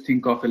 don't just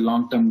think of a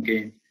long-term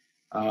gain.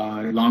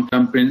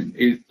 Long-term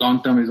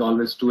is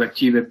always to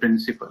achieve a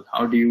principle.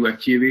 How do you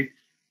achieve it?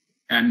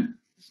 And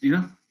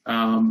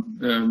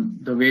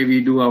the way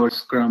we do our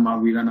scrum, or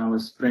we run our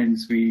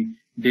sprints, we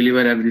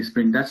deliver every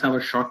sprint. That's our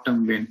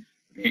short-term win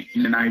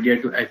in an idea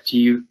to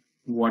achieve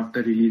what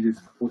the release is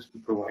supposed to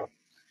provide.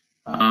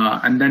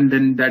 And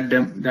then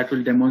that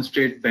will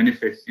demonstrate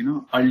benefits.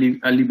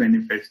 Early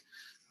benefits.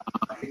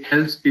 It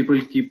helps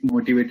people keep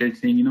motivated,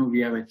 saying,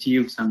 we have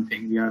achieved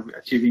something. We are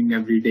achieving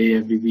every day,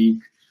 every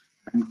week,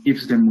 and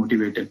keeps them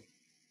motivated.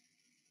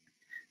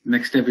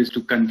 Next step is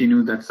to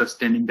continue that,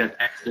 sustaining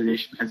that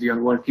acceleration. As you are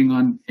working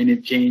on any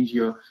change,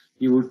 there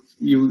would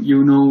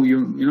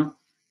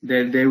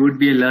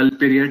be a lull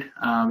period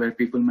where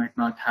people might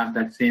not have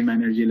that same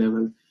energy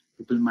level.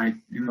 People might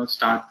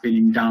start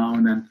feeling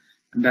down, and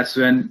that's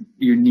when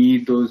you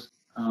need those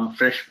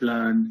fresh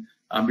blood,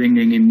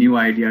 bringing in new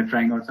idea,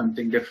 trying out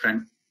something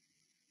different.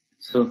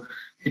 So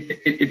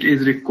it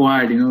is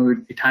required.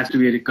 It has to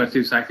be a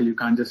recursive cycle. You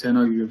can't just say,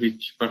 you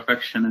reach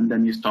perfection and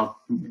then you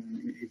stop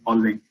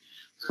evolving.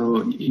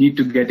 So you need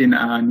to get in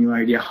a new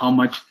idea, how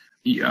much,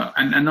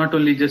 and not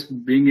only just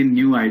bring in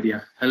new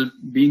idea,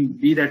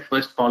 be that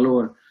first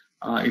follower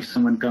if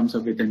someone comes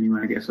up with a new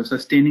idea. So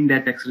sustaining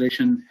that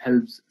acceleration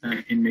helps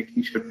in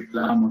making sure people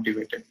are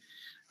motivated.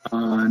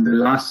 And the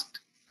last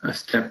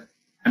step,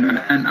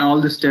 and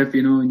all the step,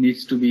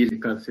 needs to be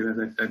recursive, as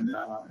I said, in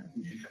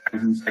the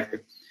Kaizen cycle.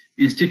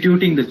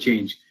 Instituting the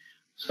change.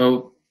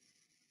 So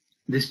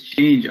this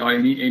change, or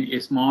any a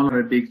small or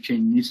a big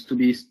change, needs to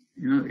be,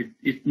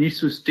 it needs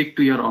to stick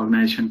to your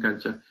organization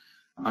culture.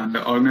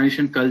 The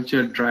organization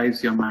culture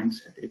drives your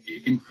mindset. It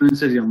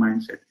influences your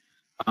mindset.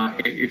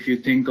 If you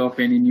think of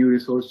any new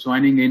resource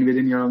joining in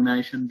within your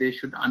organization, they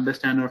should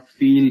understand or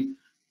feel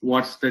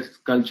what's this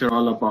culture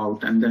all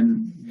about, and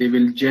then they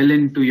will gel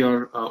into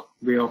your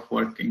way of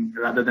working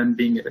rather than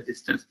being at a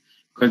distance.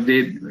 Because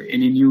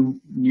any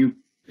new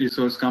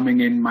resource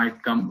coming in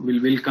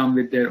will come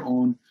with their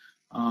own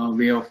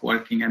way of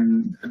working,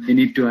 and they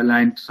need to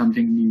align to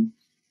something new.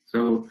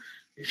 So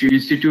if you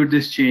institute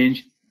this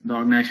change, the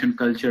organization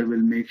culture will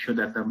make sure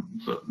that the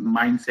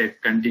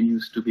mindset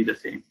continues to be the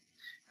same,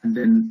 and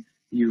then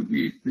you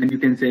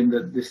can say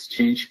that this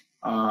change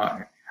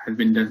has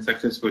been done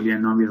successfully,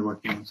 and now we are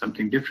working on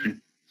something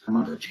different, some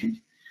other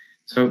change.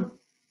 So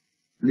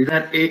these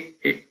are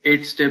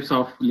eight steps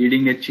of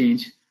leading a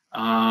change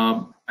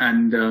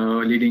and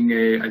leading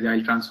a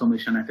agile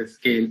transformation at a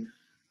scale,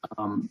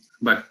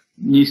 but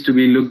needs to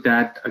be looked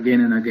at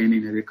again and again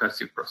in a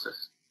recursive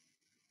process.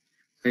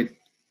 Right.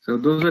 So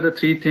those are the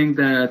three things,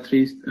 the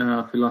three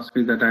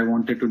philosophies that I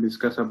wanted to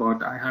discuss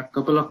about. I have a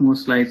couple of more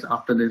slides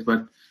after this,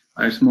 but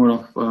it's more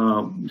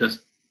of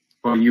just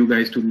for you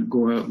guys to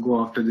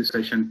go after this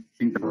session,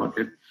 think about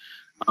it.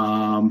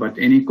 But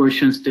any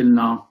questions till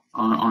now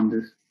on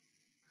this?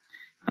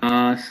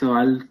 So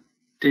I'll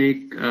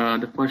take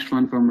the first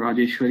one from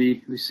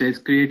Rajeshwari, which says,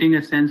 creating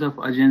a sense of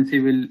urgency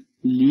will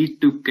lead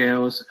to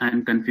chaos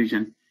and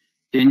confusion.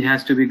 Change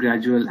has to be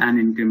gradual and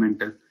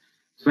incremental.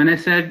 So when I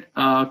said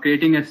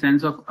creating a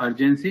sense of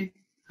urgency,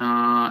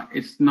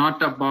 it's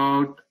not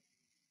about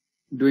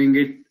doing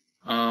it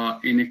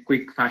in a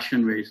quick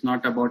fashion way. It's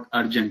not about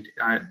urgent.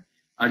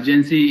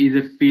 Urgency is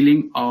a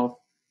feeling of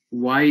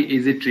why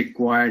is it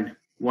required?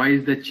 Why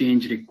is the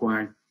change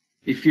required?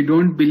 If you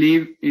don't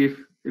believe, if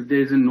you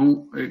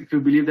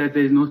believe that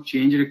there is no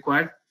change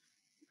required,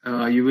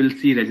 you will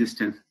see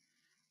resistance.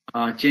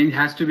 Change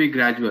has to be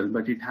gradual,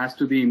 but it has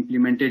to be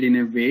implemented in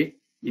a way,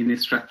 in a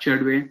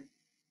structured way.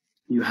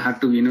 You have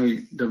to,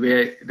 the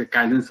way the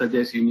Kaizen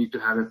suggests, you need to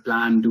have a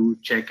plan, do,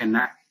 check, and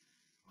act.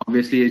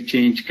 Obviously, a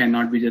change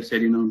cannot be just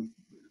said,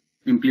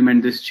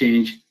 implement this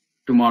change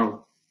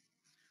tomorrow.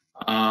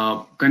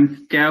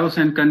 Chaos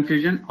and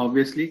confusion,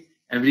 obviously,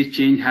 every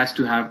change has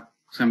to have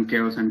some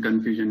chaos and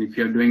confusion. If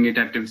you're doing it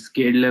at a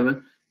scale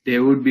level,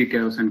 there would be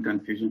chaos and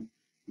confusion.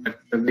 But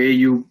the way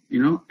you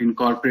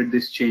incorporate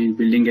this change,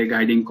 building a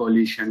guiding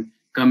coalition,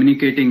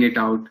 communicating it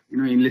out,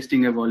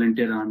 enlisting a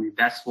volunteer army,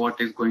 that's what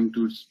is going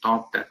to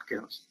stop that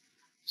chaos.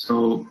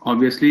 So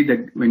obviously,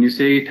 that when you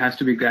say it has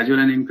to be gradual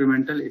and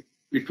incremental,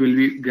 it will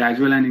be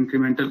gradual and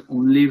incremental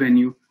only when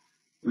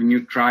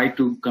you try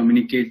to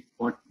communicate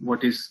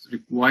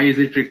why is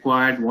it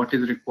required, what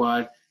is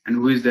required, and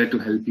who is there to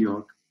help you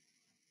out.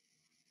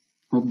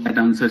 Hope that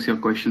answers your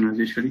question,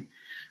 Rajeshwari.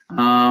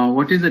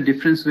 What is the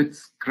difference with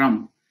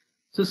Scrum?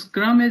 So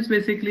Scrum is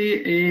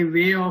basically a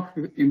way of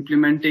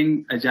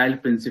implementing agile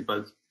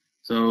principles.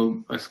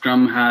 So a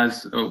Scrum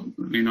has,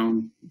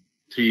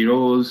 3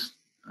 roles,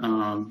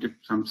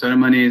 some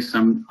ceremonies,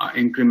 some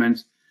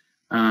increments,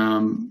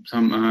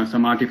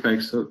 some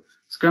artifacts. So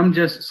Scrum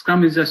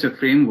is just a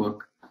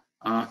framework.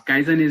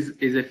 Kaizen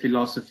is a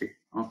philosophy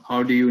of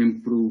how do you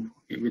improve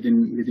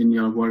within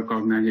your work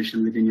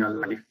organization, within your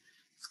life.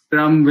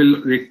 Scrum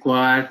will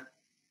require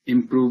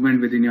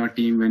improvement within your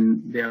team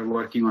when they are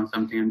working on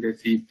something and they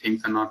see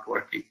things are not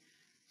working.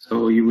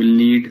 So you will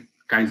need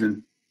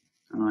Kaizen.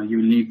 You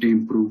will need to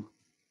improve.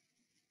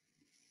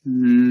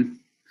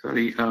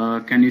 Sorry,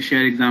 can you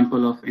share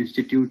example of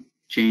institute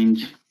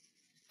change?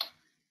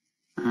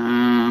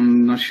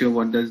 I'm not sure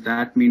what does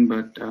that mean,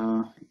 but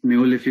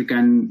Mehul, if you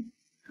can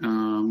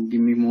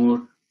give me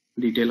more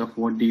detail of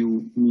what do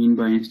you mean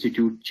by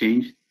institute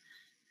change.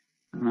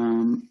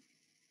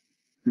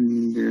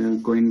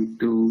 Going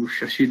to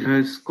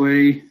Shashidhar's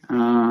query,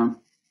 do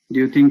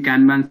you think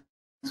Kanban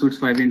suits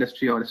for every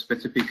industry or a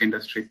specific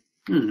industry?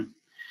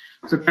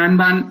 So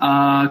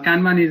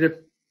Kanban is a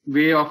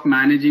way of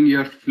managing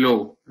your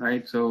flow,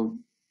 right? So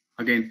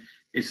again,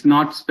 it's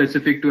not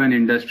specific to an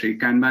industry.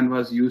 Kanban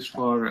was used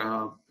for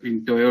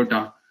in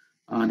Toyota,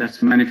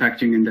 that's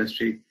manufacturing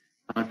industry.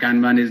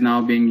 Kanban is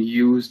now being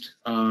used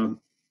in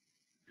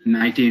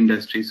IT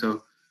industry.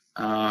 So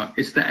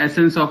it's the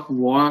essence of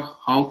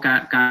how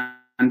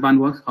Kanban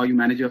works, how you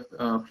manage your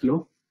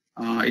flow.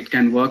 It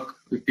can work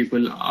if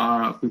people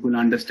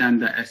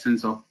understand the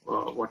essence of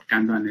what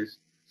Kanban is.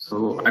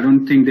 So I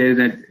don't think there is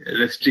a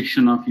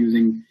restriction of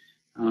using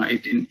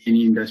it in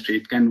any industry.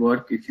 It can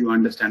work if you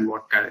understand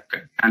what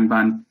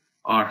Kanban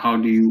or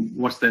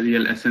what's the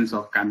real essence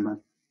of Kanban.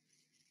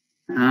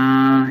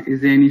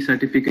 Is there any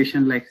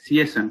certification like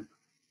CSM?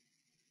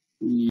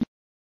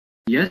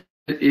 Yes,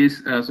 it is.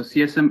 So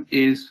CSM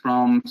is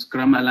from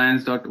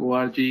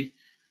scrumalliance.org.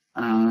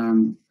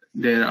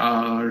 There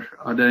are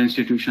other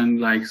institutions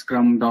like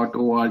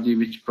scrum.org,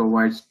 which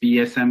provides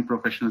PSM,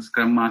 Professional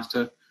Scrum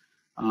Master.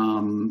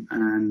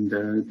 And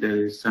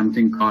there is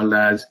something called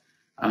as,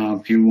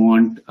 if you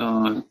want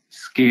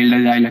Scaled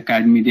Agile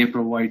Academy, they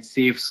provide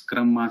Safe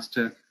Scrum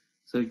Master.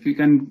 So if you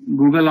can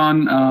Google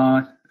on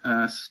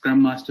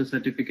Scrum Master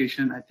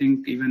certification, I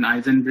think even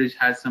Eisenbridge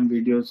has some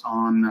videos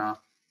on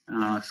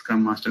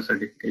Scrum Master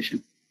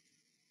certification.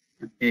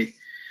 Okay.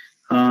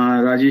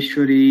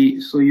 Rajeshwari,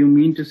 so you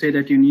mean to say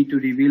that you need to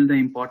reveal the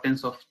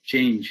importance of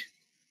change?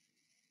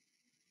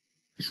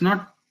 It's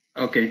not,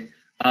 okay.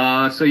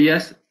 So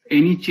yes,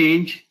 any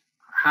change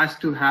has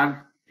to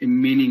have a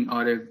meaning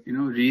or a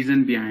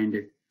reason behind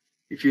it.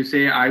 If you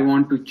say, I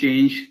want to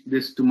change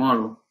this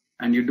tomorrow,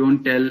 and you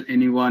don't tell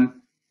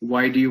anyone,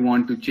 why do you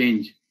want to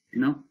change?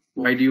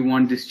 Why do you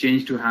want this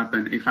change to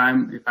happen? If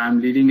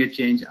I'm leading a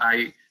change,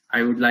 I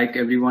would like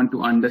everyone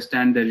to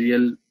understand the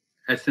real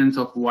essence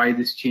of why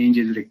this change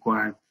is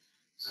required.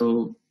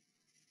 So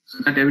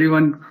that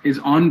everyone is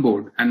on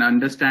board and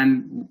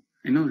understand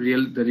the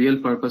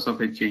real purpose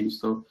of a change.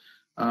 So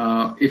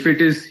if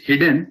it is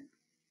hidden,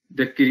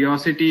 the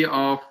curiosity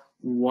of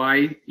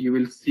why, you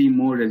will see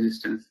more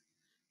resistance.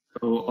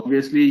 So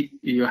obviously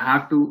you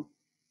have to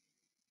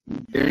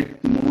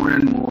get more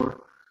and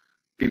more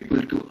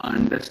people to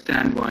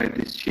understand why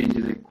this change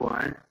is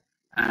required,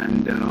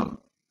 and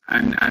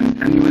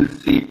you will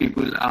see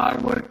people are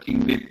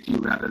working with you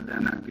rather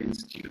than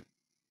against you.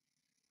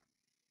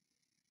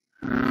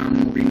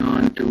 Moving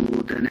on to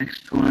the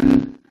next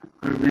one,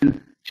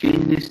 Arvind.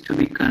 Change needs to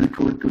be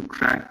controlled to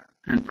track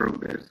and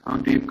progress. How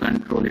do you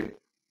control it?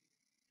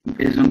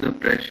 Based on the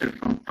pressure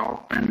from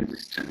top and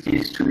resistance. It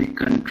needs to be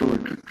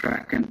controlled to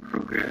track and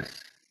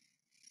progress.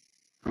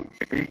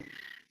 Okay.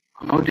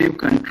 How do you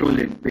control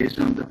it? Based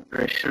on the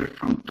pressure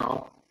from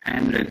top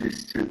and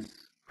resistance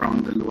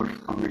from the lower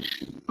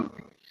formation.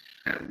 Okay.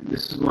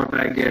 This is what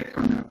I get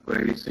from your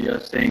query. So you're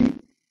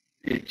saying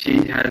a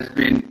change has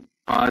been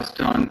passed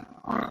on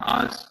or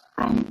asked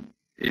from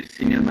a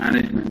senior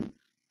management,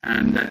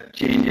 and that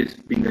change is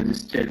being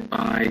resisted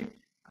by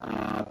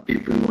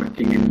people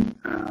working in,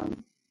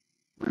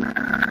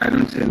 I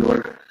don't say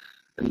lower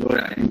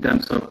in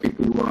terms of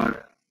people who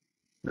are,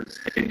 let's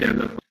say,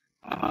 developers,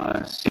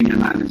 senior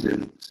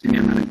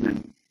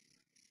management.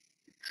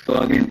 So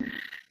again,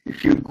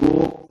 if you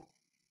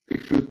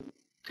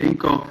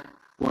think of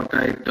what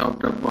I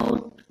talked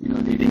about,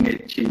 leading a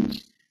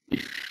change,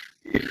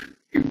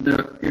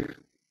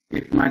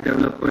 if my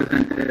developers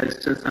and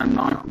testers are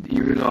not,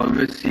 you will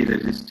always see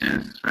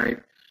resistance, right?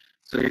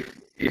 So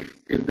if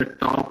the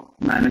top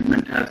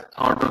management has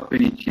thought of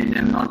any change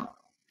and not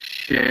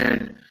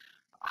shared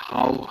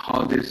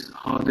how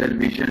their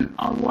vision,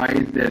 or why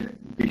is their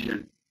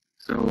vision,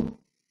 so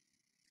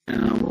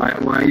why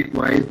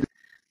is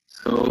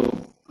so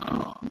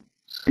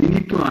you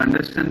need to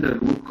understand the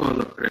root cause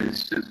of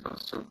resistance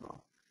first of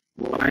all.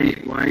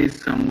 Why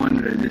is someone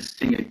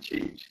resisting a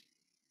change?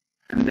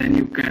 And then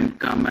you can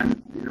come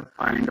and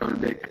find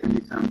out there can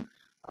be some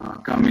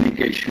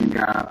communication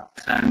gap.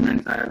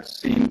 Assignments, I have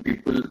seen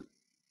people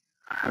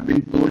have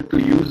been told to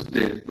use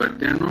this, but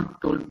they're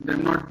not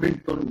been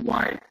told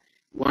why.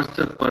 What's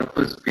the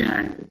purpose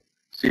behind it?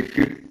 So if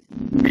you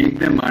make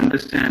them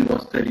understand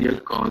what's the real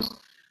cause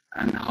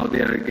and how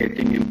they are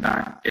getting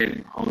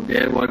impacted, how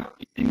their work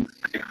things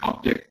like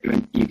objective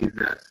and key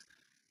results,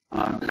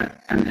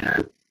 that can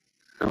help.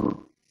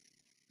 So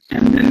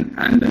and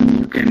then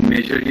you can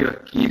measure your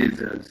key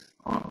results,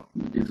 or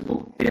these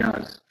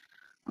OKRs.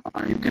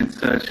 You can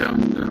search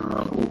on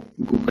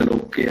Google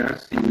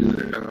OKRs. You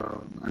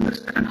will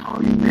understand how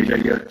you measure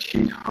your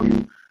change, how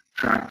you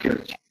track your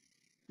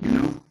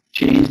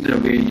change the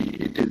way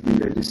it is being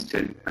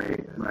registered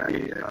by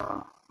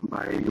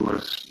your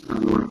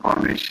lower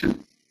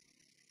formation.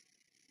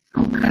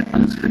 Hope that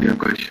answered your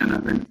question,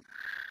 Arvind.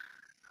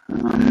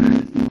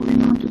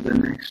 Moving on to the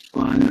next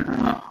one,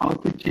 how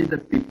to change the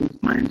people's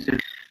mindset.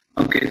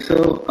 Okay,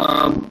 so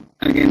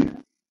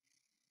again,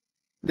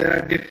 there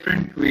are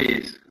different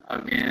ways.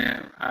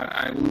 Again,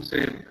 I won't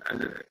say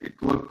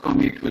it worked for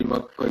me, it will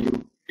work for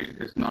you.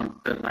 It is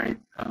not the right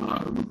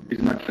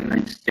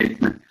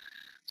statement.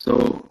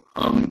 So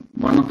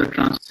one of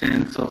the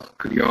sense of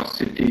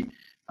curiosity,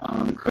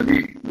 because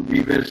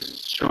we were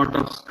short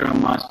of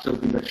Scrum Masters,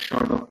 we were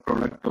short of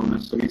product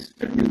owners, so we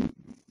said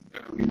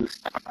we will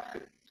start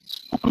a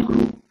small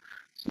group,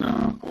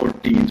 4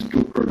 teams,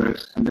 2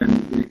 products, and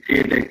then we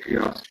create a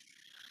curiosity.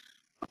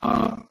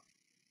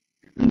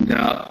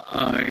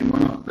 In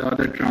one of the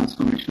other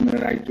transformation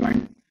where I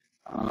joined,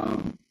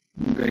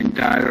 the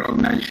entire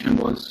organization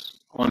was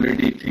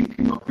already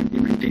thinking of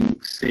implementing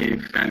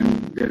SAFe,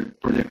 and their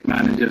project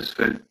managers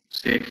were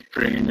SAFe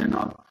trained and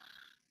all.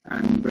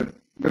 But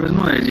there was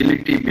no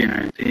agility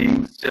behind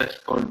things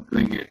just for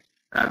doing it,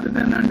 rather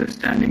than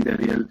understanding the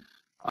real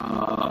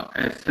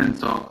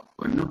essence of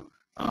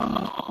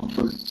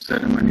those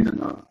ceremonies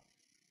and all.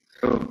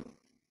 So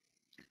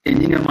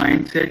changing a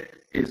mindset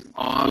is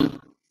all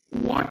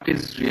what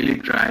is really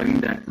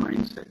driving that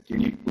mindset. You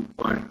need to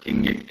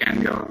working, it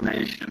can be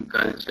organization,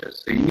 culture.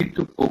 So you need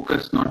to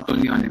focus not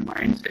only on a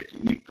mindset,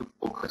 you need to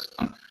focus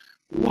on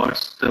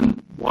what's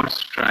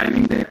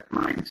driving that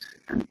mindset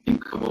and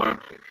think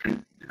about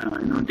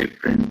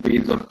different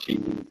ways of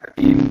changing.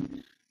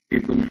 Team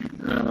people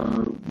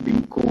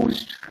being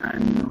coached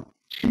and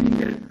changing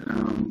their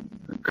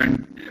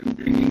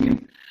bringing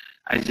in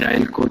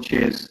agile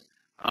coaches,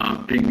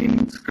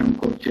 bringing scrum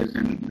coaches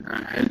and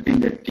helping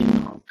the team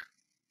out.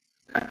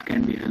 That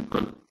can be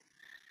helpful.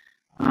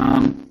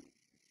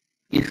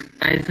 Is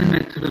Kaizen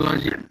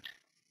methodology?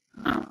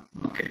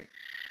 Okay.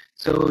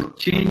 So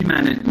change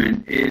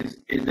management is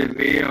a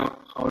way of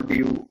how do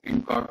you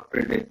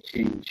incorporate a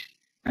change.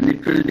 And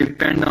it will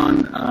depend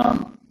on,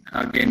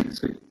 again,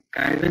 so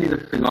Kaizen is a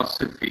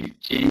philosophy.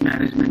 Change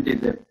management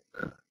is a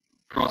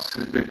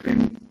process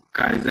between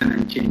Kaizen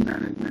and change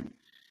management.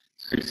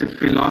 So it's a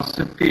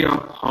philosophy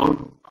of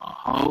how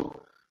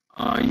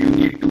you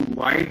need to,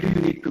 why do you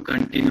need to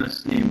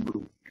continuously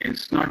improve?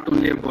 It's not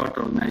only about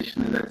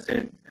organization, as I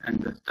said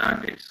at the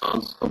start, it's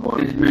also about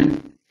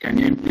management. Can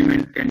you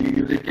implement, can you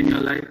use it in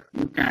your life?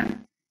 You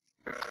can.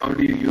 But how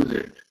do you use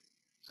it?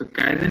 So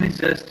Kaizen is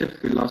just a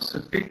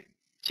philosophy.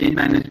 Change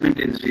management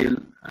is real,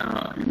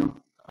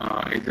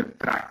 is a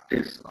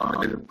practice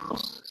or is a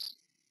process.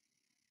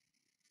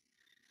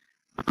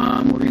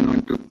 Moving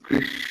on to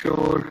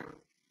Krishore.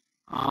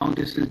 How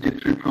this is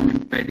different from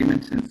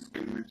impediments and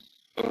statements.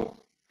 So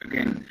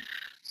again,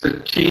 so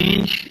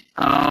change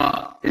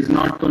is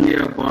not only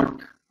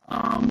about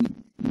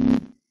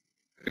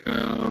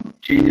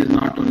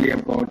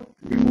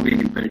removing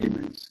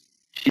impediments.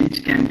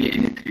 Change can be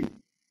anything.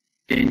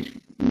 Change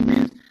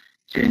means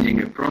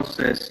changing a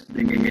process,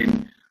 bringing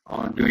in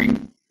or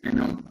doing,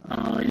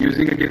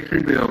 using a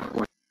different way of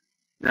working.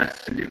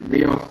 That's the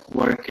way of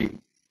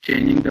working.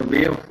 Changing the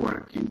way of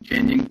working,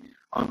 changing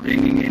or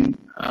bringing in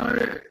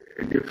a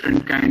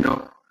different kind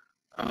of,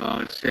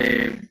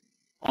 say,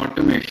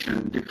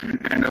 automation,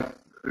 different kind of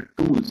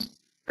tools.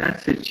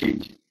 That's a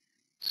change.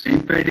 So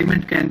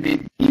impediment can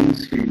be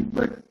means field,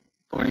 but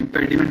for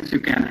impediments you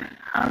can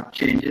have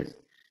changes,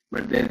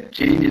 but the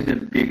change is a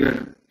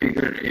bigger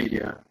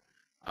area,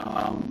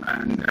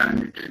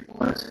 and it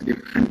requires a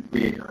different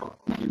way of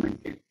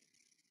implementing.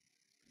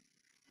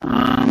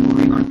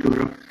 Moving on to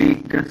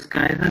Rafiq, does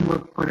Kaizen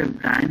work for a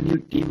brand new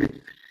team with,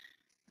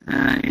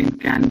 in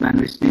Kanban,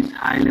 which needs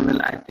high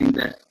level? I think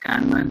that's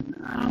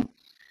Kanban,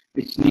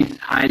 which needs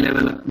high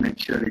level of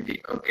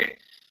maturity. Okay,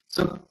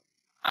 so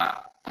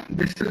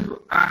this is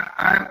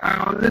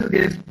I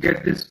always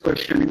get this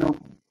question, how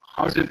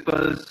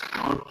principles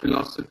or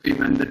philosophy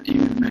when the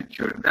team is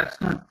mature. That's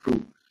not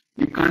true.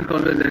 You can't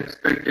always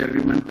expect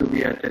everyone to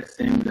be at the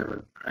same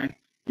level, right?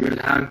 You will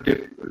have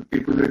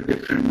people with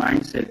different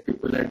mindset,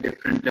 people at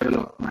different level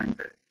of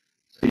mindset.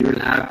 So you will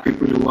have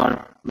people who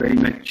are very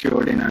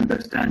matured in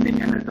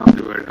understanding and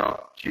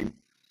adopting.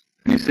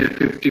 When you say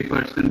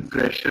 50%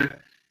 pressure,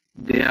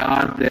 they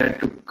are there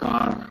to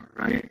carve,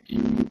 right?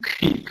 You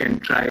can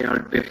try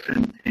out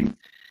different things,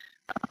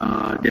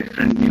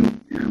 different new,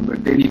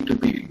 but there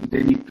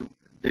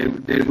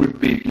would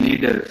be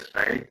leaders,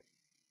 right?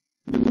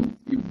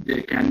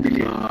 They can be,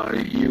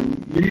 you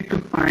need to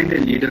find a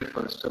leader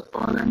first of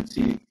all and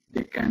see if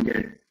they can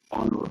get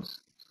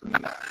followers. So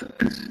that's the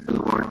principle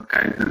about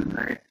Kaizen,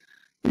 right?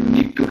 You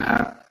need to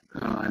have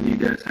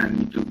leaders and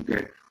need to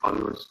get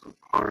followers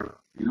for,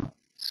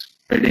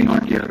 spreading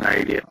out your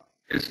idea.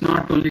 It's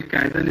not only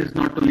Kaizen is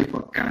not only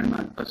for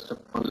Kanban. First of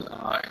all,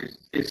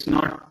 it's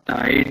not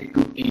tied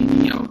to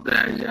any of the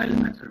agile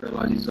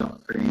methodologies or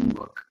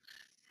framework.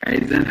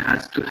 Kaizen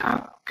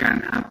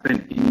can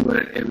happen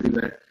anywhere,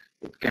 everywhere.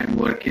 It can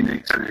work in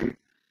Excel.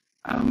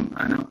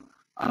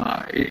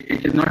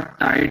 It is not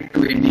tied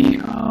to any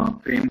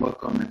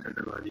framework or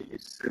methodology.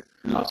 It's a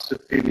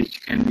philosophy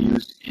which can be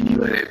used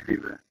anywhere,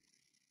 everywhere.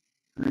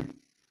 Right?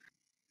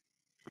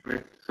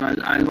 Right. So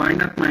I'll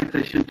wind up my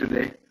session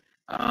today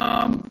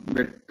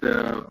with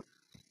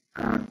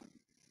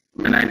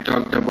when I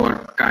talked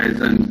about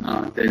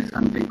Kaizen, there's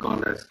something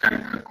called as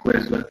Kaikaku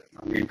as well.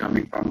 Again,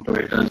 coming from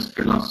Toyota's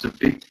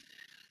philosophy.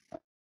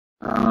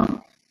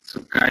 So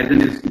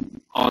Kaizen is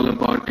all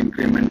about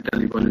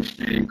incremental,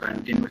 evolutionary,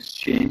 continuous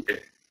change,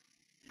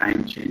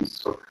 time change.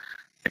 So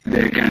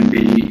there can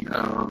be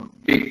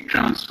big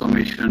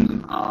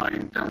transformation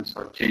in terms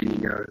of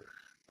changing your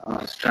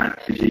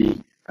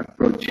strategy,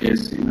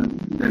 approaches.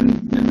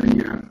 Then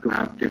you have to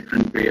have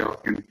different way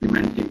of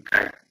implementing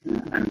Kaizen.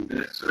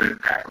 And so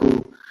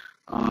Kaku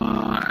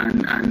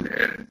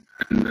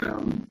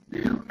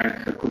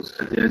Kaku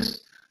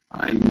suggests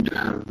you need to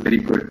have very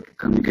good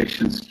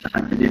communication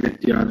strategy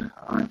with your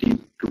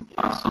team to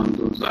pass on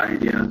those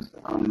ideas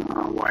on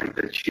why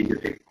the change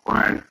is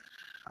required,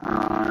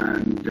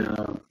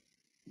 and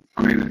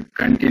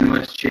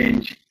continuous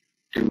change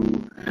to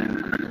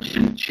an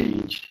urgent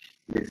change,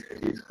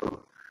 basically.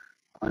 So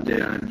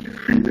there are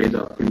different ways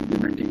of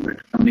implementing,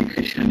 but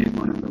communication is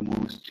one of the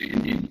most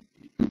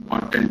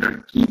important or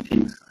key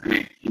things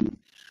in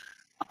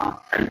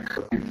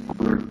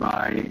followed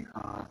by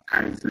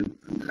Kaizen.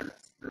 And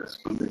that's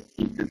one of the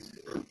key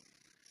principles.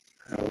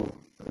 So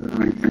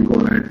you can go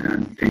ahead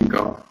and think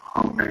of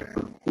how type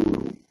of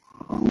guru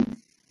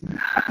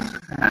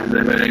has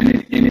ever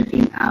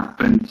anything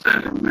happened to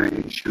that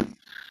organization.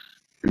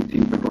 You can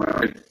think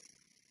about it.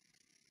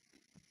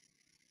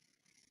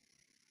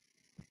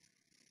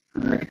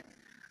 All right.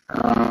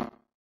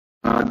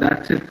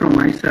 That's it from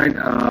my side.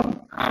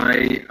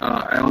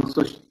 I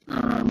also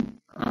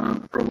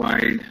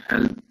provide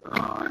help,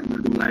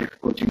 do life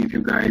coaching if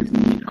you guys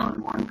need or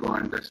want to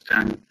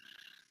understand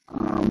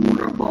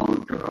more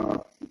about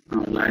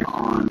life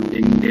on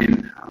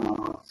LinkedIn.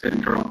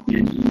 Drop me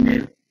an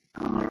email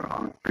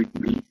or tweet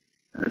me,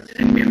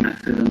 send me a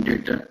message on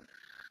Twitter.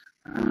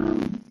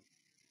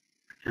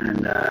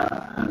 And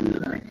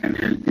I can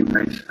help you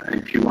guys.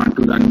 If you want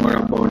to learn more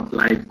about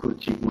life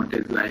coaching, what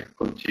is life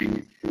coaching,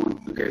 if you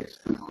want to get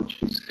some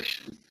coaching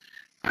session,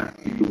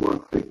 happy to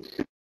work with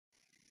you.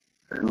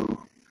 So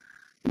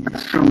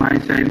that's from my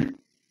side.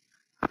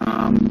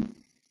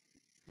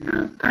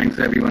 Thanks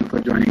everyone for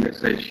joining the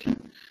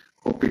session.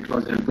 Hope it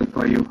was helpful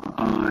for you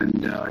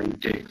and you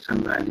take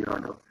some value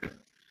out of it.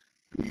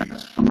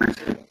 That's from my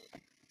side.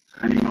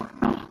 Signing off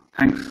now.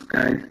 Thanks,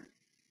 guys.